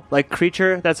 cool, like,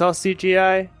 creature that's all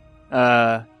CGI?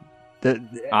 Appa?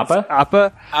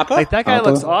 Appa? Like, that guy Appa?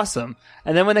 looks awesome.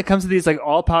 And then when it comes to these, like,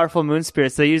 all-powerful moon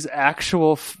spirits, they use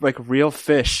actual, like, real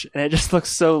fish. And it just looks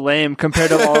so lame compared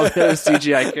to all of those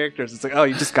CGI characters. It's like, oh,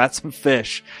 you just got some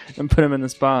fish and put them in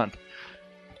this pond.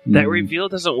 That reveal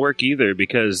doesn't work either,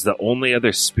 because the only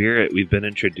other spirit we've been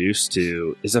introduced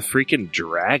to is a freaking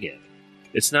dragon.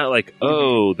 It's not like,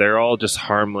 oh, they're all just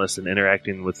harmless and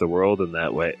interacting with the world in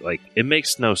that way. Like, it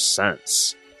makes no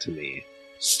sense to me,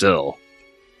 still.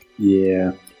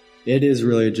 Yeah. It is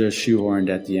really just shoehorned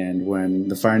at the end when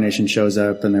the Fire Nation shows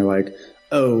up and they're like,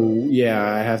 oh, yeah,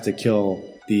 I have to kill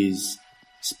these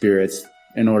spirits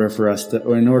in order for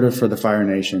the Fire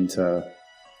Nation to,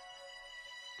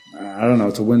 I don't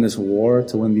know, to win this war,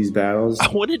 to win these battles. I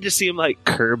wanted to see him, like,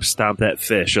 curb stomp that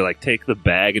fish or, like, take the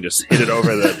bag and just hit it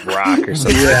over the rock or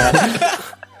something.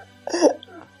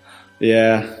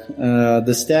 Yeah.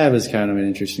 The stab is kind of an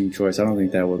interesting choice. I don't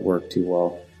think that would work too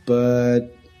well.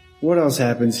 But what else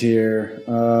happens here?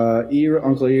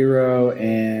 Uncle Iroh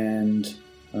and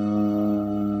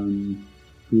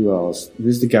who else?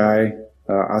 Who's the guy?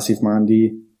 Asif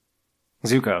Mandi.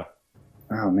 Zuko.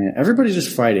 Oh man, everybody's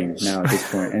just fighting now at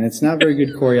this point, and it's not very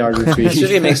good choreography. It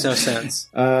really makes no sense.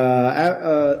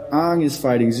 Aang is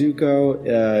fighting Zuko.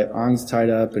 Aang's tied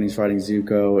up, and he's fighting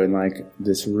Zuko in like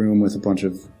this room with a bunch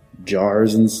of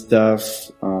jars and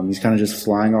stuff. He's kind of just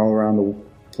flying all around the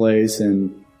place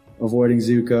and avoiding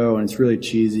Zuko, and it's really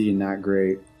cheesy and not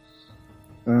great.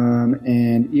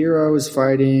 And Iroh is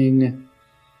fighting.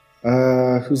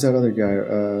 Who's that other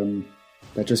guy?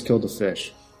 That just killed the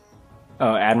fish.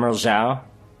 Oh, Admiral Zhao?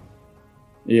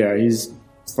 Yeah, he's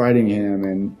fighting him,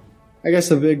 and I guess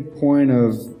the big point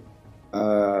of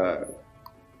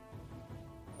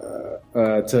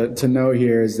to note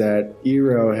here is that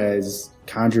Iroh has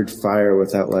conjured fire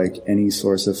without like any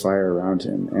source of fire around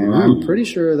him, and I'm pretty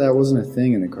sure that wasn't a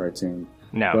thing in the cartoon.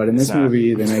 No, but in this it's not.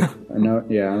 movie, they make a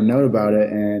note about it,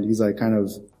 and he's like kind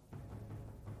of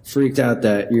freaked out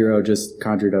that Iroh just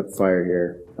conjured up fire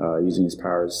here using his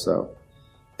powers. So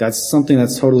that's something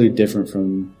that's totally different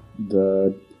from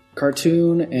the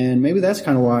cartoon, and maybe that's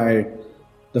kind of why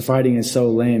the fighting is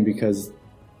so lame, because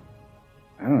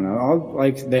I don't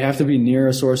know, they have to be near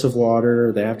a source of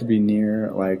water, they have to be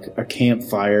near like a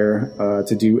campfire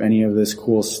to do any of this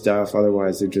cool stuff,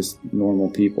 otherwise they're just normal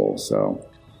people. So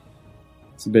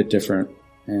it's a bit different,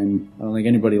 and I don't think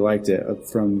anybody liked it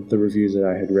from the reviews that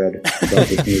I had read about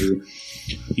this movie.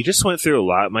 You just went through a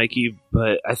lot, Mikey,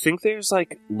 but I think there's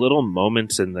like little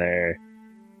moments in there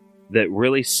that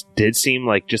really did seem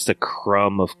like just a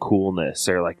crumb of coolness,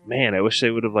 or like, man, I wish they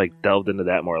would have like delved into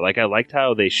that more. Like, I liked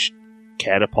how they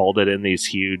catapulted in these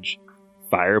huge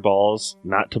fireballs,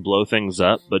 not to blow things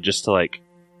up, but just to like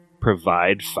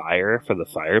provide fire for the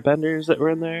firebenders that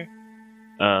were in there.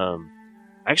 I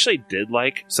actually did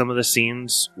like some of the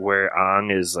scenes where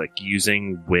Aang is like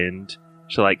using wind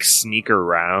to like sneak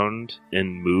around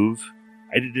and move.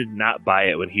 I did not buy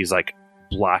it when he's like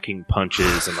blocking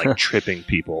punches and like tripping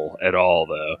people at all,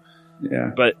 though.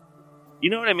 Yeah. But you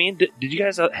know what I mean? Did you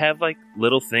guys have like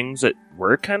little things that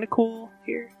were kind of cool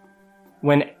here?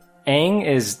 When Aang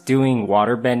is doing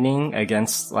waterbending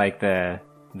against like the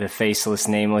faceless,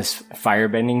 nameless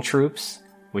firebending troops,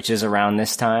 which is around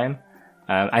this time,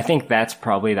 I think that's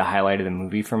probably the highlight of the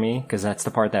movie for me, because that's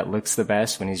the part that looks the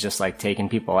best, when he's just like taking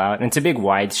people out. And it's a big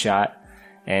wide shot,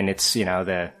 and it's, you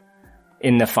know,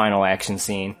 in the final action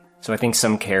scene. So I think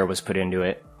some care was put into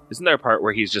it. Isn't there a part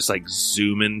where he's just like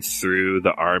zooming through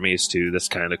the armies too? That's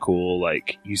kind of cool,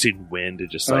 like using wind to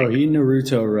just like... Oh, he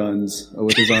Naruto runs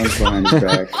with his arms behind his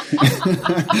back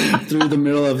through the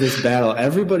middle of this battle.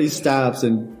 Everybody stops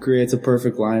and creates a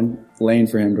perfect lane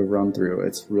for him to run through.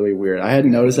 It's really weird. I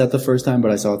hadn't noticed that the first time,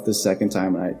 but I saw it the second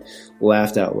time and I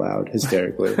laughed out loud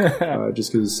hysterically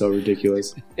just because it's so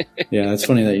ridiculous. Yeah, it's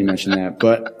funny that you mentioned that.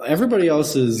 But everybody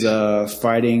else is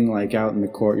fighting like out in the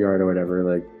courtyard or whatever.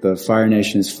 Like the Fire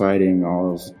Nation is fighting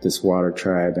all of this water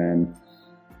tribe, and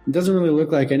it doesn't really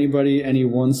look like any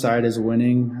one side is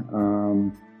winning.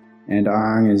 And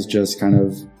Aang is just kind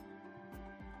of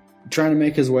trying to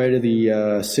make his way to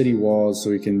the city walls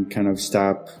so he can kind of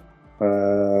stop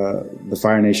the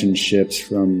Fire Nation ships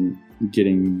from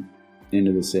getting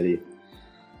into the city.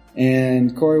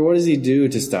 And Corey, what does he do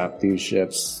to stop these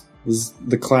ships? This is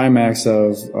the climax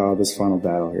of this final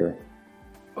battle here.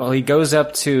 Well, he goes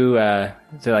up to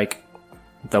like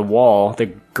wall, the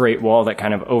Great Wall that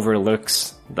kind of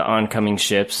overlooks the oncoming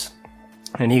ships.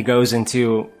 And he goes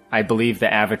into, I believe,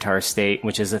 the Avatar state,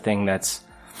 which is a thing that's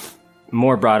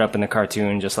more brought up in the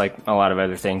cartoon, just like a lot of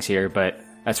other things here. But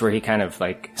that's where he kind of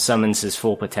like summons his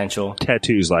full potential.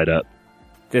 Tattoos light up.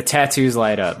 The tattoos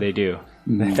light up, they do.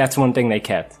 That's one thing they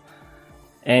kept.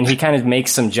 And he kind of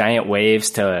makes some giant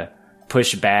waves to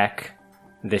push back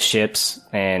the ships.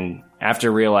 And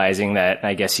after realizing that,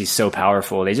 I guess he's so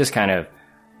powerful, they just kind of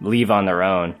leave on their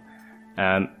own.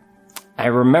 I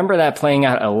remember that playing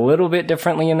out a little bit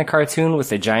differently in the cartoon with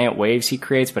the giant waves he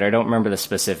creates, but I don't remember the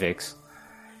specifics.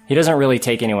 He doesn't really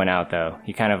take anyone out, though.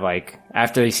 He kind of like,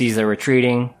 after he sees they're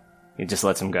retreating, he just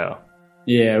lets them go.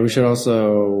 Yeah, we should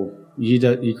also...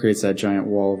 He creates that giant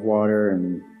wall of water,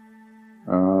 and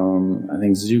I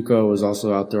think Zuko was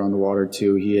also out there on the water,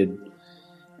 too. He had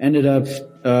ended up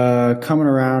coming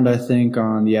around, I think,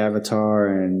 on the Avatar,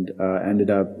 and ended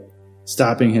up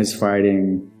stopping his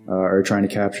fighting, or trying to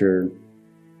capture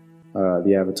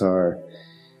the Avatar.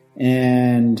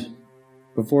 And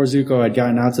before Zuko had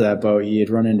gotten out to that boat, he had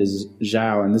run into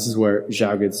Zhao, and this is where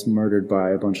Zhao gets murdered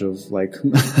by a bunch of, like,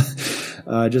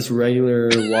 just regular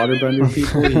waterbender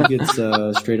people. He gets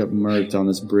straight up murked on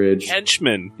this bridge.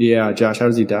 Henchman. Yeah, Josh, how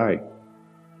does he die?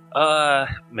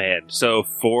 Man, so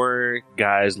 4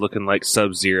 guys looking like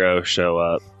Sub-Zero show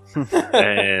up,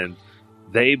 and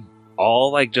they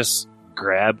all, like, just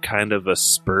grab kind of a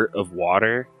spurt of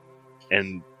water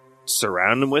and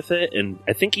surround him with it, and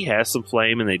I think he has some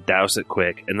flame, and they douse it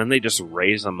quick, and then they just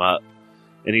raise him up,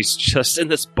 and he's just in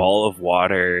this ball of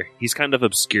water. He's kind of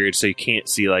obscured, so you can't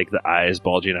see, like, the eyes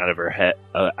bulging out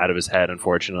of his head,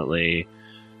 unfortunately.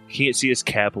 You can't see his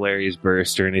capillaries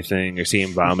burst or anything, or see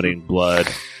him vomiting blood,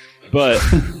 but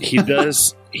he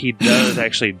does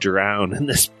actually drown in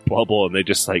this bubble, and they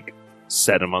just, like,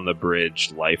 set him on the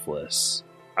bridge lifeless.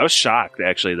 I was shocked,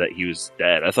 actually, that he was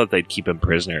dead. I thought they'd keep him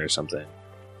prisoner or something.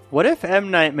 What if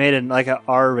M. Night made an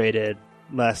R-rated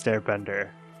Last Airbender?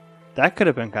 That could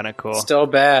have been kind of cool. Still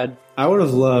bad. I would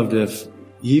have loved if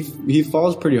he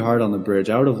falls pretty hard on the bridge.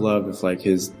 I would have loved if, like,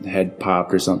 his head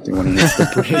popped or something when he hits the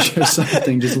bridge or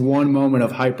something. Just one moment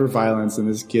of hyper violence in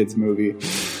this kid's movie.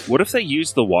 What if they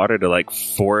used the water to, like,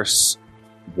 force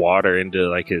water into,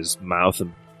 like, his mouth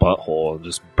and butthole and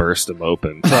just burst him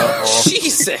open?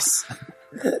 Jesus.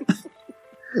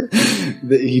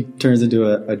 He turns into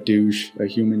a douche, a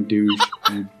human douche,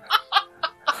 and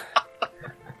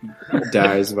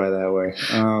dies by that way.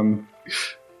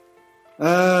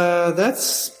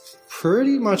 That's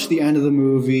pretty much the end of the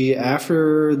movie.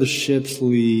 After the ships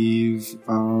leave,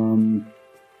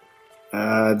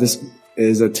 this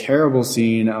is a terrible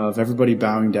scene of everybody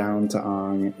bowing down to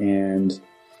Aang, and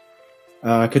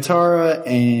Katara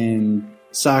and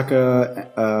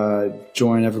Sokka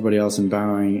join everybody else in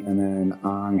bowing, and then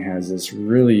Aang has this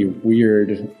really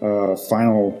weird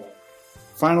final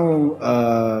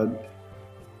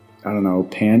I don't know,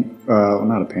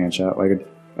 not a pan shot, like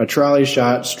a trolley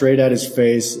shot straight at his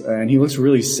face, and he looks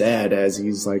really sad as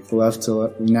he's, like, left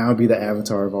to now be the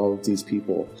avatar of all of these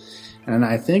people. And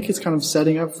I think it's kind of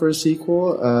setting up for a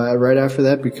sequel right after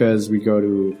that, because we go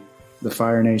to the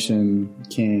Fire Nation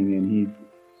King, and he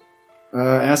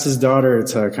asks his daughter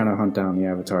to kind of hunt down the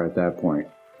Avatar at that point.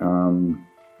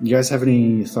 You guys have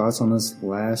any thoughts on this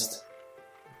last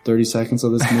 30 seconds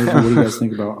of this movie? What do you guys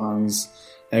think about Aang's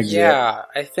exit? Yeah,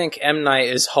 I think M. Night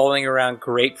is hauling around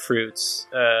grapefruits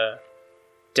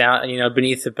down,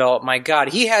 beneath the belt. My God,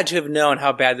 he had to have known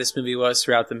how bad this movie was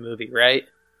throughout the movie, right?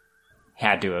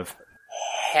 Had to have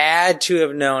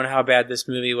known how bad this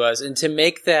movie was. And to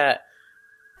make that,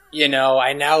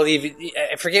 I now leave,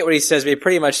 I forget what he says, but he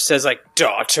pretty much says, like,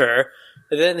 daughter.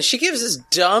 And then she gives this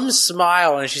dumb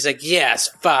smile, and she's like, yes,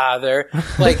 father.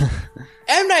 Like,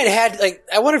 M. Night had, like,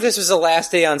 I wonder if this was the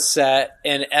last day on set,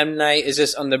 and M. Night is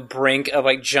just on the brink of,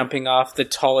 like, jumping off the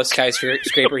tallest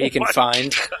skyscraper he can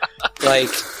find. Like,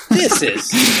 this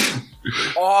is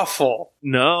awful.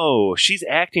 No, she's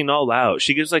acting all out.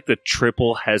 She gives, like, the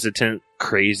triple hesitant,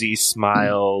 crazy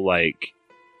smile. Like,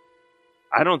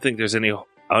 I don't think there's any...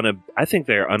 I think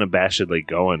they're unabashedly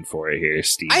going for it here,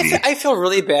 Stevie. I feel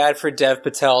really bad for Dev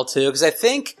Patel, too, because I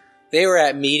think they were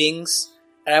at meetings,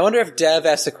 and I wonder if Dev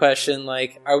asked the question,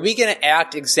 like, are we going to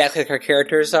act exactly like our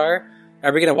characters are?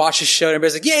 Are we going to watch the show? And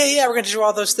everybody's like, yeah, we're going to do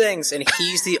all those things. And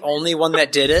he's the only one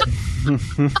that did it.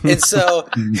 And so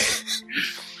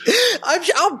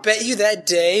I'll bet you that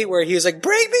day where he was like,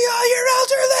 "Bring me all your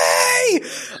elderly!"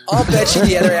 I'll bet you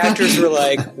the other actors were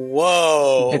like,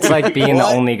 "Whoa!" It's like being the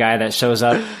only guy that shows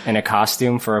up in a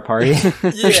costume for a party.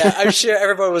 Yeah, I'm sure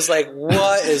everyone was like,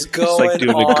 "What is going on?" It's like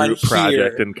doing a group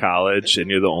project here? in college,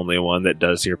 and you're the only one that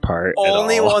does your part.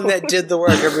 Only at all. one that did the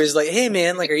work. Everybody's like, "Hey,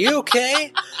 man, like, are you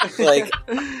okay?" Like,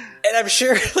 and I'm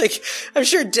sure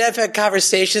Dev had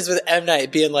conversations with M.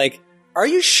 Night, being like, "Are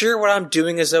you sure what I'm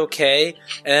doing is okay?"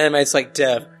 And M. Night's like,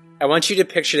 "Dev, I want you to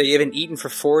picture that you haven't eaten for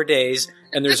 4 days,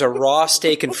 and there's a raw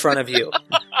steak in front of you,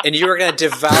 and you are going to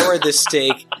devour this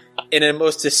steak in the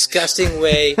most disgusting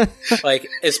way, like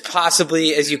as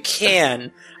possibly as you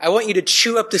can. I want you to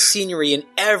chew up the scenery in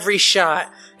every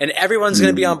shot, and everyone's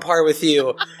going to be on par with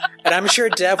you." And I'm sure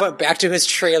Dev went back to his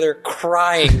trailer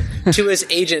crying to his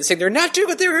agent, saying, "They're not doing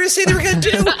what they were going to say they were going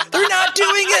to do. They're not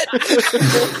doing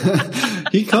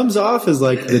it." He comes off as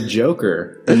like the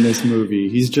Joker in this movie.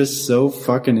 He's just so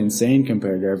fucking insane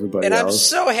compared to everybody And else.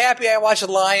 I'm so happy I watched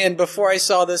Lion before I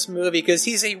saw this movie, because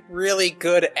he's a really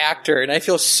good actor, and I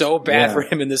feel so bad for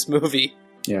him in this movie.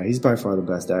 Yeah, he's by far the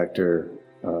best actor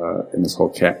in this whole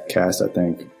cast, I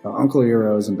think. Uncle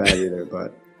Euro isn't bad either,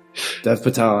 but Dev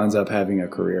Patel ends up having a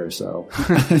career, so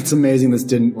it's amazing this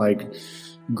didn't like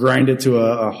grind it to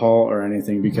a halt or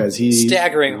anything, because he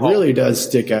Staggering halt. really does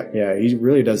stick out. Yeah, he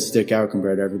really does stick out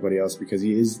compared to everybody else, because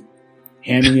he is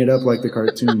hamming it up like the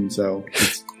cartoon. So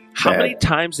it's How bad. many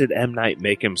times did M. Night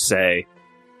make him say,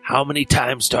 "How many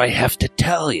times do I have to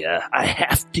tell you? I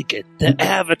have to get the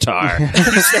Avatar." He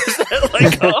says that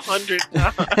like 100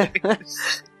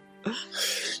 times.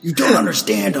 You don't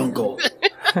understand, Uncle.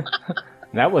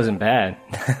 That wasn't bad.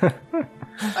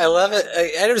 I love it.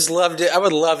 I just loved it. I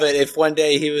would love it if one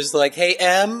day he was like, "Hey,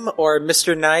 M," or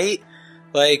 "Mr. Knight,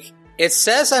 like, it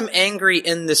says I'm angry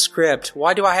in the script.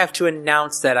 Why do I have to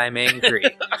announce that I'm angry?"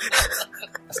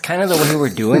 It's kind of the way we're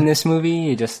doing this movie.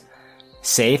 You just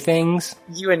say things.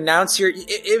 You announce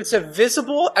it's a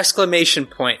visible exclamation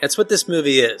point. That's what this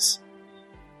movie is.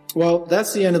 Well,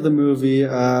 that's the end of the movie.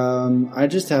 I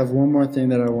just have one more thing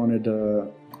that I wanted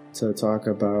to talk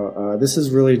about. This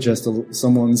is really just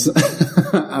someone's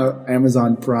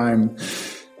Amazon Prime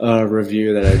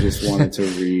review that I just wanted to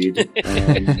read.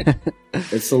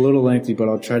 It's a little lengthy, but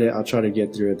I'll try to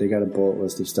get through it. They got a bullet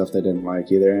list of stuff they didn't like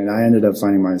either, and I ended up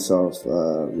finding myself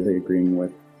really agreeing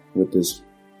with this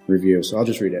review. So I'll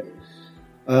just read it.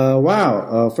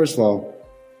 Wow. First of all,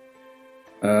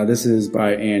 this is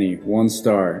by Annie. 1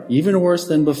 star. Even worse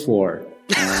than before.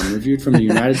 Reviewed from the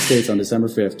United States on December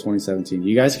 5th, 2017.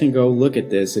 You guys can go look at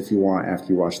this if you want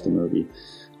after you watch the movie.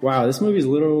 Wow, this movie is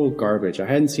literal garbage. I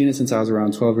hadn't seen it since I was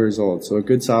around 12 years old, so a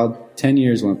good solid 10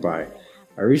 years went by.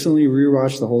 I recently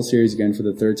rewatched the whole series again for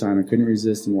the 3rd time and couldn't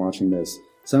resist in watching this.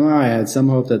 Somehow I had some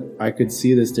hope that I could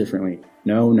see this differently.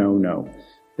 No.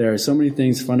 There are so many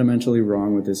things fundamentally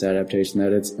wrong with this adaptation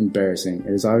that it's embarrassing.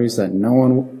 It is obvious that no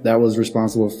one that was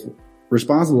responsible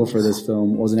for this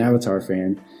film was an Avatar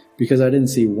fan, because I didn't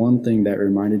see one thing that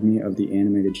reminded me of the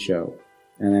animated show.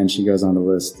 And then she goes on to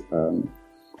list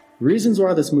reasons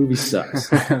why this movie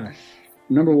sucks.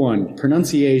 Number 1,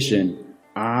 pronunciation.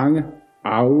 Ang,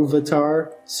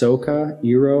 Avatar, Soka,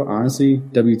 Iro, honestly,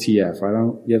 WTF. I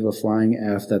don't give a flying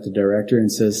F that the director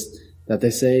insists that they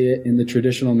say it in the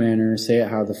traditional manner, say it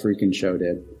how the freaking show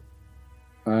did.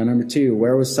 Number 2,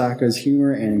 where was Sokka's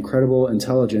humor and incredible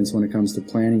intelligence when it comes to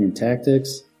planning and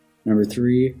tactics? Number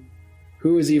 3,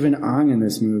 who is even Aang in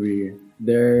this movie?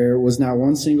 There was not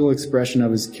one single expression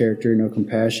of his character, no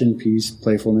compassion, peace,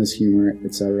 playfulness, humor,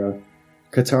 etc.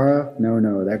 Katara?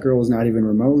 No, that girl was not even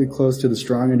remotely close to the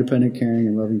strong, independent, caring,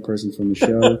 and loving person from the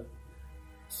show.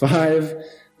 5,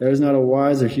 there is not a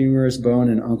wise or humorous bone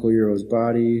in Uncle Euro's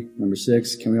body. Number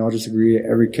 6, can we all just agree that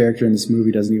every character in this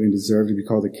movie doesn't even deserve to be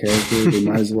called a character? They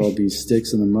might as well be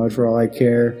sticks in the mud for all I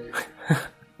care.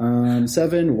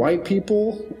 7, white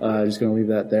people. Just gonna leave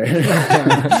that there.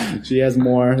 She has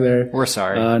more there. We're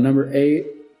sorry. Number 8,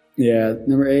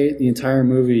 the entire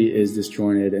movie is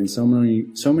disjointed, and so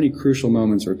many crucial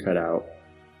moments were cut out.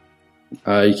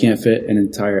 You can't fit an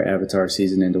entire Avatar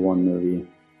season into one movie.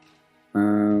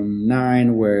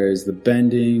 9, whereas the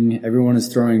bending, everyone is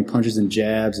throwing punches and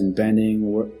jabs and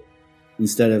bending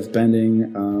instead of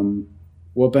bending.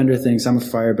 What Bender thinks I'm a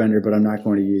firebender, but I'm not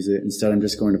going to use it. Instead, I'm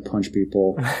just going to punch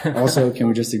people. Also, can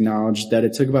we just acknowledge that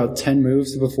it took about 10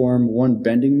 moves to perform one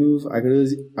bending move? I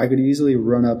could easily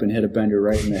run up and hit a bender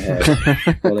right in the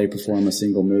head while they perform a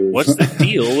single move. What's the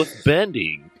deal with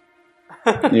bending?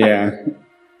 Yeah.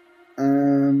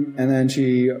 And then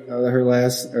her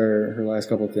last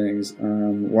couple things.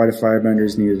 Why do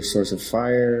firebenders need a source of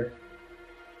fire?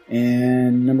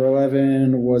 And number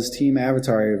 11 was Team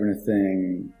Avatar even a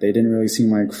thing. They didn't really seem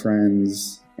like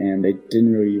friends, and they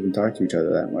didn't really even talk to each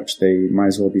other that much. They might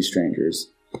as well be strangers.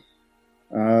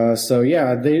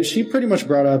 She pretty much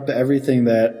brought up everything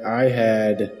that I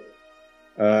had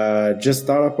just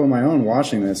thought up on my own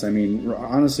watching this. I mean,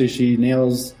 honestly, she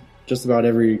nails just about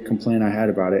every complaint I had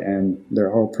about it, and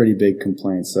they're all pretty big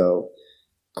complaints. So,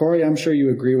 Corey, I'm sure you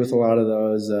agree with a lot of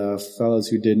those fellows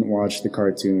who didn't watch the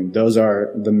cartoon. Those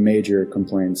are the major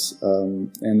complaints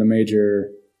and the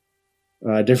major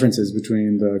differences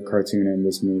between the cartoon and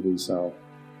this movie. So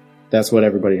that's what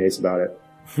everybody hates about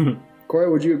it. Corey,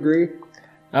 would you agree?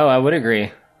 Oh, I would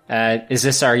agree. Is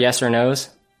this our yes or no's?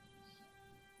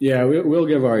 Yeah, we'll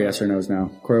give our yes or no's now.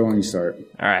 Corey, why don't you start?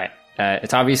 All right.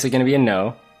 It's obviously going to be a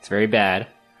no. It's very bad.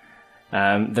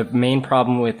 The main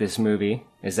problem with this movie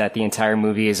is that the entire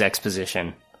movie is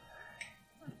exposition.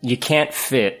 You can't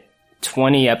fit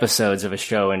 20 episodes of a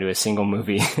show into a single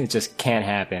movie. It just can't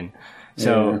happen.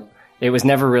 So It was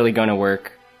never really going to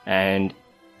work, and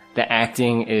the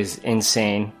acting is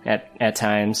insane at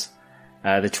times.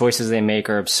 The choices they make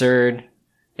are absurd.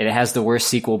 It has the worst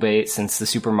sequel bait since the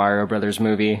Super Mario Brothers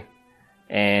movie,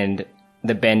 and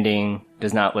the bending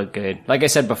does not look good. Like I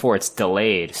said before, it's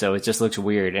delayed, so it just looks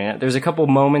weird. And there's a couple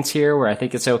moments here where I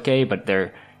think it's okay, but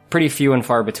they're pretty few and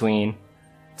far between.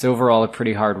 It's overall a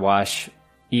pretty hard wash.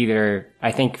 Either,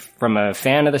 I think, from a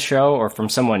fan of the show or from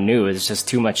someone new, it's just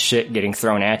too much shit getting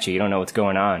thrown at you. You don't know what's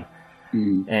going on.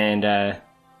 And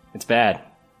it's bad.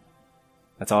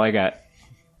 That's all I got.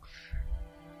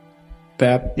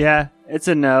 Pap? Yeah, it's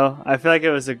a no. I feel like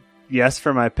it was a yes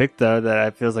for my pick, though, that I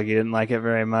feels like you didn't like it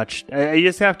very much. You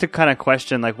just have to kind of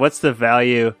question, like, what's the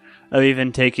value of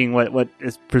even taking what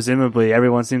is presumably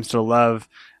everyone seems to love,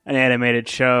 an animated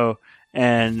show,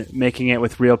 and making it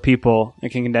with real people and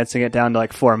condensing it down to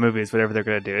like 4 movies, whatever they're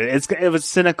going to do. It was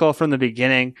cynical from the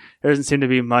beginning. There doesn't seem to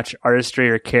be much artistry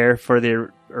or care for the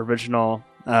original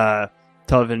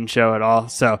television show at all.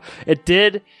 So it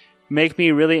did make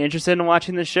me really interested in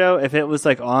watching the show. If it was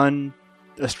like on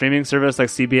a streaming service like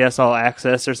CBS All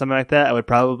Access or something like that, I would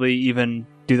probably even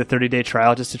do the 30-day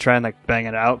trial just to try and like bang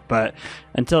it out. But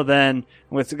until then,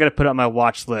 I'm going to put it on my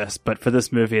watch list. But for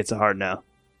this movie, it's a hard no.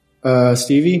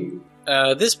 Stevie?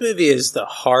 This movie is the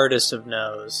hardest of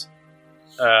no's.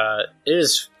 It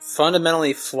is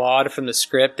fundamentally flawed from the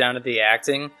script down to the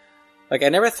acting. Like, I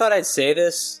never thought I'd say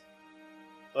this.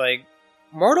 Like,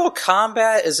 Mortal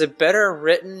Kombat is a better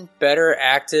written, better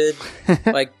acted,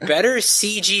 like, better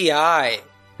CGI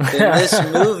than this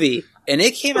movie. And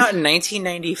it came out in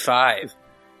 1995.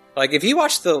 Like, if you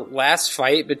watch the last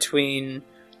fight between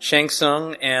Shang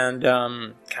Tsung and,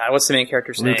 God, what's the main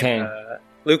character's name?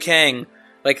 Liu Kang.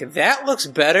 Like, that looks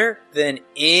better than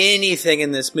anything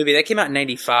in this movie. That came out in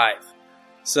 95.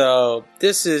 So,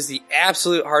 this is the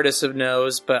absolute hardest of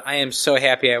no's, but I am so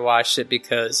happy I watched it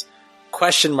because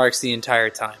question marks the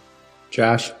entire time.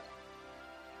 Josh?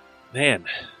 Man,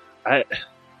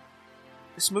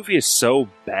 this movie is so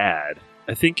bad.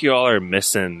 I think you all are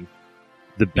missing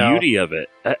the beauty of it.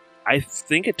 I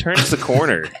think it turns the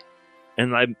corner.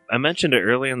 And I mentioned it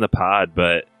early in the pod,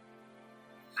 but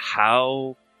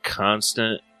how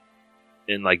constant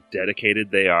and like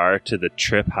dedicated they are to the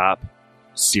trip hop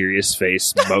serious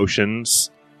face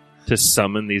motions to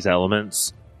summon these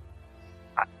elements.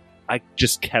 I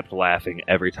just kept laughing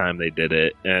every time they did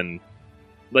it, and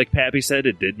like Pappy said,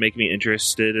 it did make me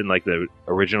interested in like the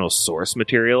original source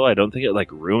material. I don't think it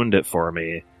like ruined it for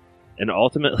me, and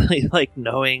ultimately like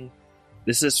knowing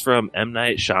this is from M.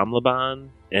 Night Shyamalan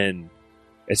and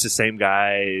it's the same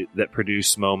guy that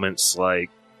produced moments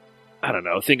like, I don't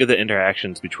know, think of the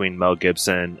interactions between Mel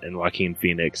Gibson and Joaquin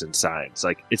Phoenix in Signs.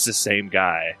 Like, it's the same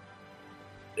guy.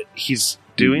 He's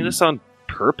doing this on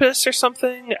purpose or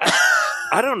something?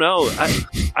 I don't know.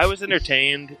 I was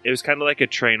entertained. It was kind of like a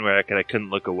train wreck, and I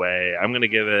couldn't look away. I'm going to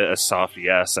give it a soft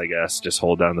yes, I guess. Just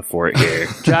hold down the fort here.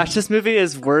 Josh, this movie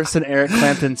is worse than Eric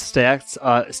Clapton's stance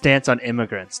on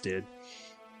immigrants, dude.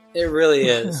 It really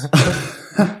is.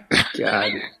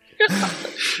 God.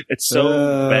 It's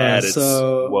so bad. It's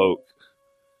woke.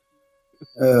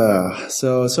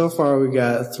 So far we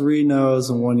got 3 no's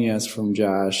and 1 yes from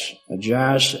Josh.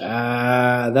 Josh,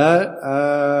 that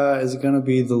is gonna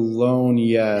be the lone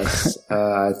yes.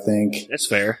 I think that's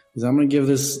fair. 'Cause I'm gonna give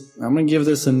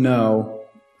this a no.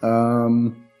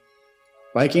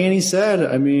 Like Annie said,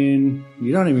 I mean,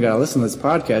 you don't even gotta listen to this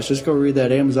podcast. Just go read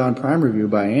that Amazon Prime review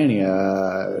by Annie.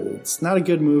 It's not a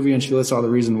good movie, and she lists all the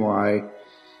reason why.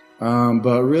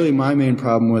 But really, my main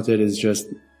problem with it is just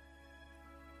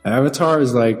Avatar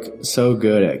is like so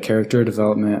good at character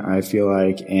development, I feel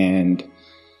like, and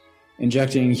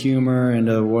injecting humor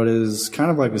into what is kind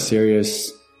of like a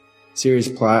serious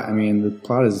plot. I mean, the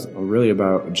plot is really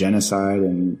about genocide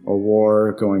and a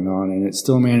war going on, and it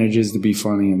still manages to be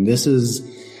funny. And this is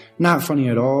not funny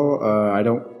at all. I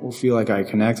don't feel like I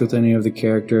connect with any of the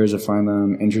characters or find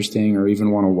them interesting or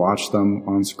even want to watch them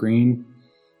on screen.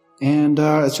 And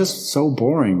it's just so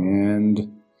boring.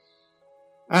 And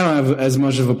I don't have as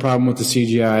much of a problem with the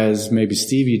CGI as maybe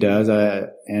Stevie does.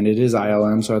 And it is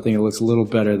ILM, so I think it looks a little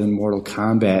better than Mortal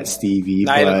Kombat Stevie.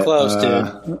 Not even close,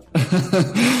 dude.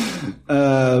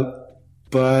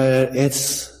 But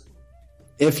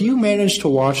if you manage to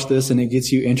watch this and it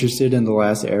gets you interested in The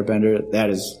Last Airbender,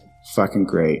 that is fucking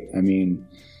great. I mean,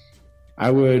 I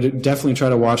would definitely try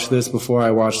to watch this before I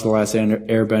watch The Last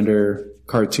Airbender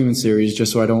cartoon series,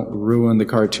 just so I don't ruin the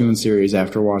cartoon series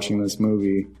after watching this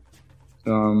movie.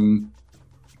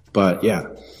 But yeah,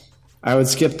 I would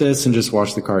skip this and just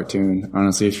watch the cartoon,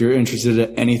 honestly, if you're interested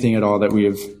in anything at all that we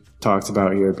have talked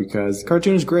about here, because the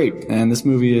cartoon is great, and this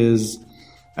movie is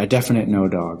a definite no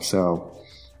dog. So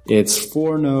it's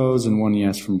 4 no's and 1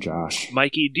 yes from Josh.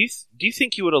 Mikey, do you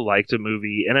think you would have liked a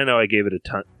movie, and I know I gave it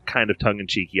a kind of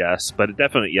tongue-in-cheek yes, but a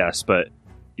definite yes, but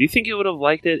do you think you would have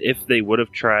liked it if they would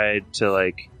have tried to,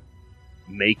 like,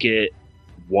 make it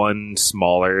one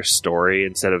smaller story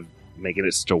instead of making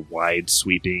it such a wide,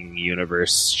 sweeping,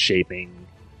 universe-shaping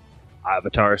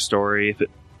Avatar story?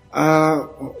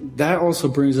 That also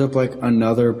brings up, like,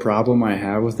 another problem I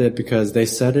have with it, because they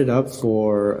set it up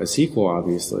for a sequel,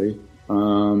 obviously.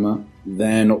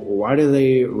 Then why do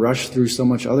they rush through so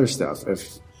much other stuff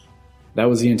if that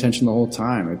was the intention the whole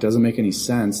time? It doesn't make any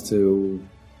sense to...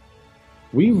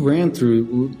 We ran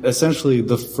through essentially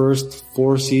the first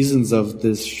 4 seasons of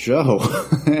this show,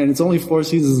 and it's only 4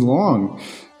 seasons long.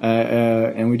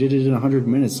 And we did it in 100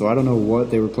 minutes, so I don't know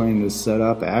what they were planning to set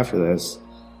up after this.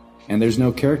 And there's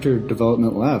no character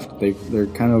development left. They're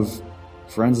kind of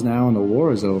friends now, and the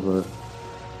war is over.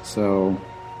 So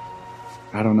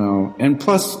I don't know. And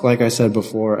plus, like I said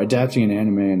before, adapting an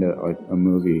anime into like a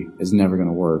movie is never going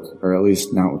to work, or at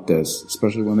least not with this.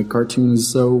 Especially when the cartoon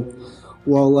is so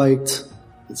well liked,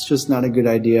 it's just not a good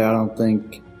idea. I don't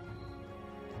think.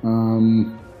 I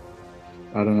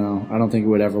don't know. I don't think it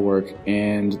would ever work.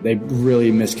 And they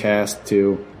really miscast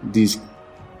too these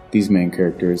main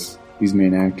characters, these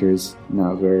main actors.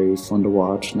 Not very fun to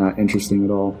watch. Not interesting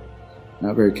at all.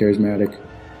 Not very charismatic.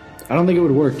 I don't think it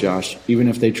would work, Josh, even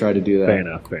if they try to do that. Fair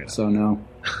enough. So no.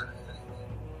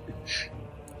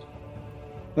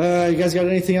 You guys got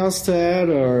anything else to add,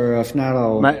 or if not,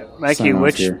 I'll Mikey, sign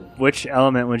off here. which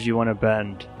element would you want to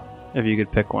bend if you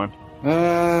could pick one?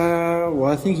 Well,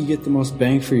 I think you get the most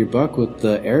bang for your buck with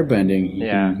the airbending. You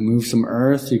can move some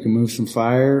earth, you can move some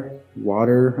fire,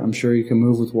 water. I'm sure you can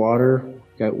move with water.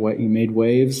 Got you made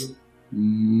waves,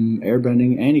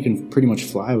 airbending, and you can pretty much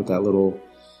fly with that little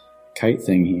kite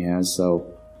thing he has. So,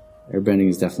 airbending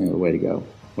is definitely the way to go.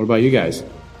 What about you guys?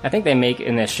 I think they make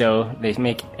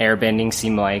airbending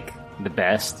seem like the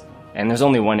best. And there's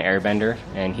only one airbender,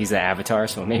 and he's the Avatar,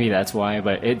 so maybe that's why,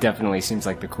 but it definitely seems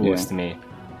like the coolest to me.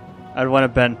 I'd want to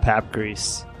bend pap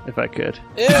grease if I could.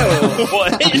 Ew!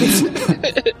 What?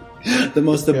 The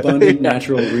most abundant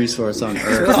natural resource on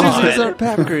Earth.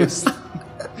 Pap grease.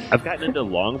 I've gotten into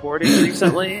longboarding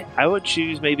recently. I would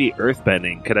choose maybe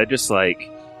earthbending. Could I just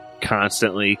like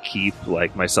constantly keep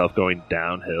like myself going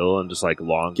downhill and just like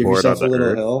longboard Give yourself on the a little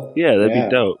earth? hill? Yeah, that'd be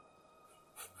dope.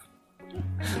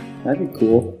 That'd be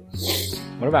cool.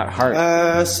 What about heart?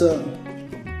 There's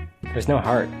no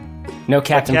heart. No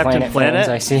Captain Planet fans,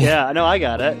 I see. Yeah, no, I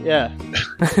got it. Yeah.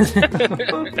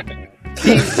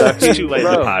 It's too late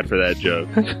in the pod for that joke.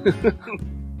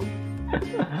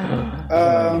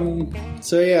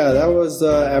 So yeah, that was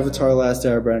Avatar: Last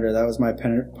Airbender. That was my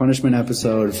punishment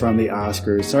episode from the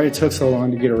Oscars. Sorry it took so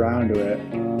long to get around to it.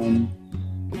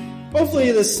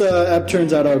 Hopefully this app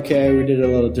turns out okay. We did it a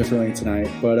little differently tonight,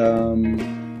 but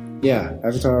yeah,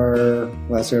 Avatar: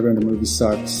 Last Airbender movie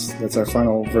sucks. That's our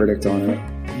final verdict on it.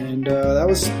 And that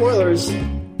was spoilers.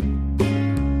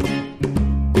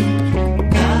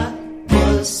 That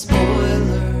was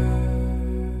spoilers.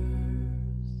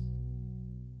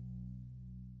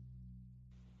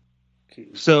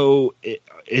 So,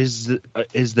 is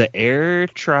the air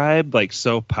tribe like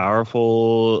so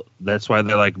powerful? That's why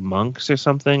they're like monks or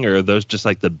something, or are those just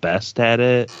like the best at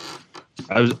it?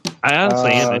 I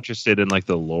honestly am interested in like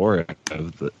the lore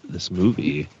of this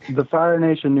movie. The Fire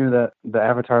Nation knew that the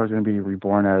Avatar was going to be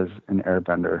reborn as an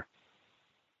Airbender.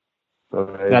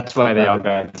 So that's why they all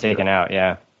got taken out.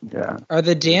 Yeah. Yeah. Are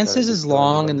the dances as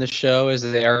long in the show as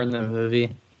they are in the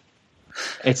movie?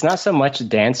 It's not so much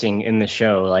dancing in the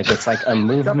show, like it's like a Stuff is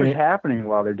movement. happening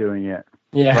while they're doing it.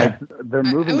 Yeah. Like they're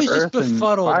moving I was just earth and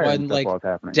befuddled fire when and stuff like while it's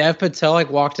happening. Dev Patel like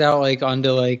walked out like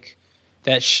onto like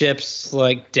that ship's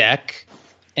like deck,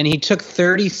 and he took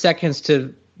 30 seconds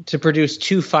to produce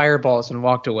 2 fireballs and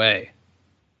walked away.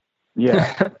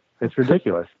 Yeah, it's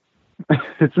ridiculous.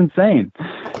 It's insane.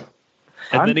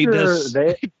 And then he does.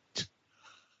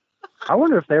 I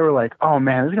wonder if they were like, "Oh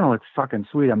man, this is gonna look fucking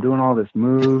sweet. I'm doing all this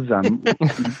moves.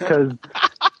 Because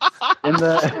in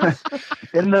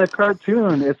the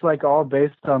cartoon, it's like all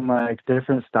based on like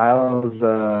different styles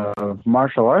of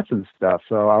martial arts and stuff.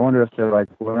 So I wonder if they like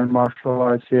learned martial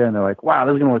arts here, and they're like, "Wow,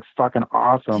 this is gonna look fucking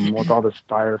awesome with all this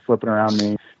fire flipping around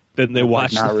me." Then they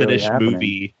watched the really finished happening.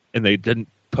 movie, and they didn't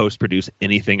post produce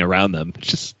anything around them. It's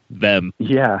just them.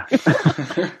 Yeah.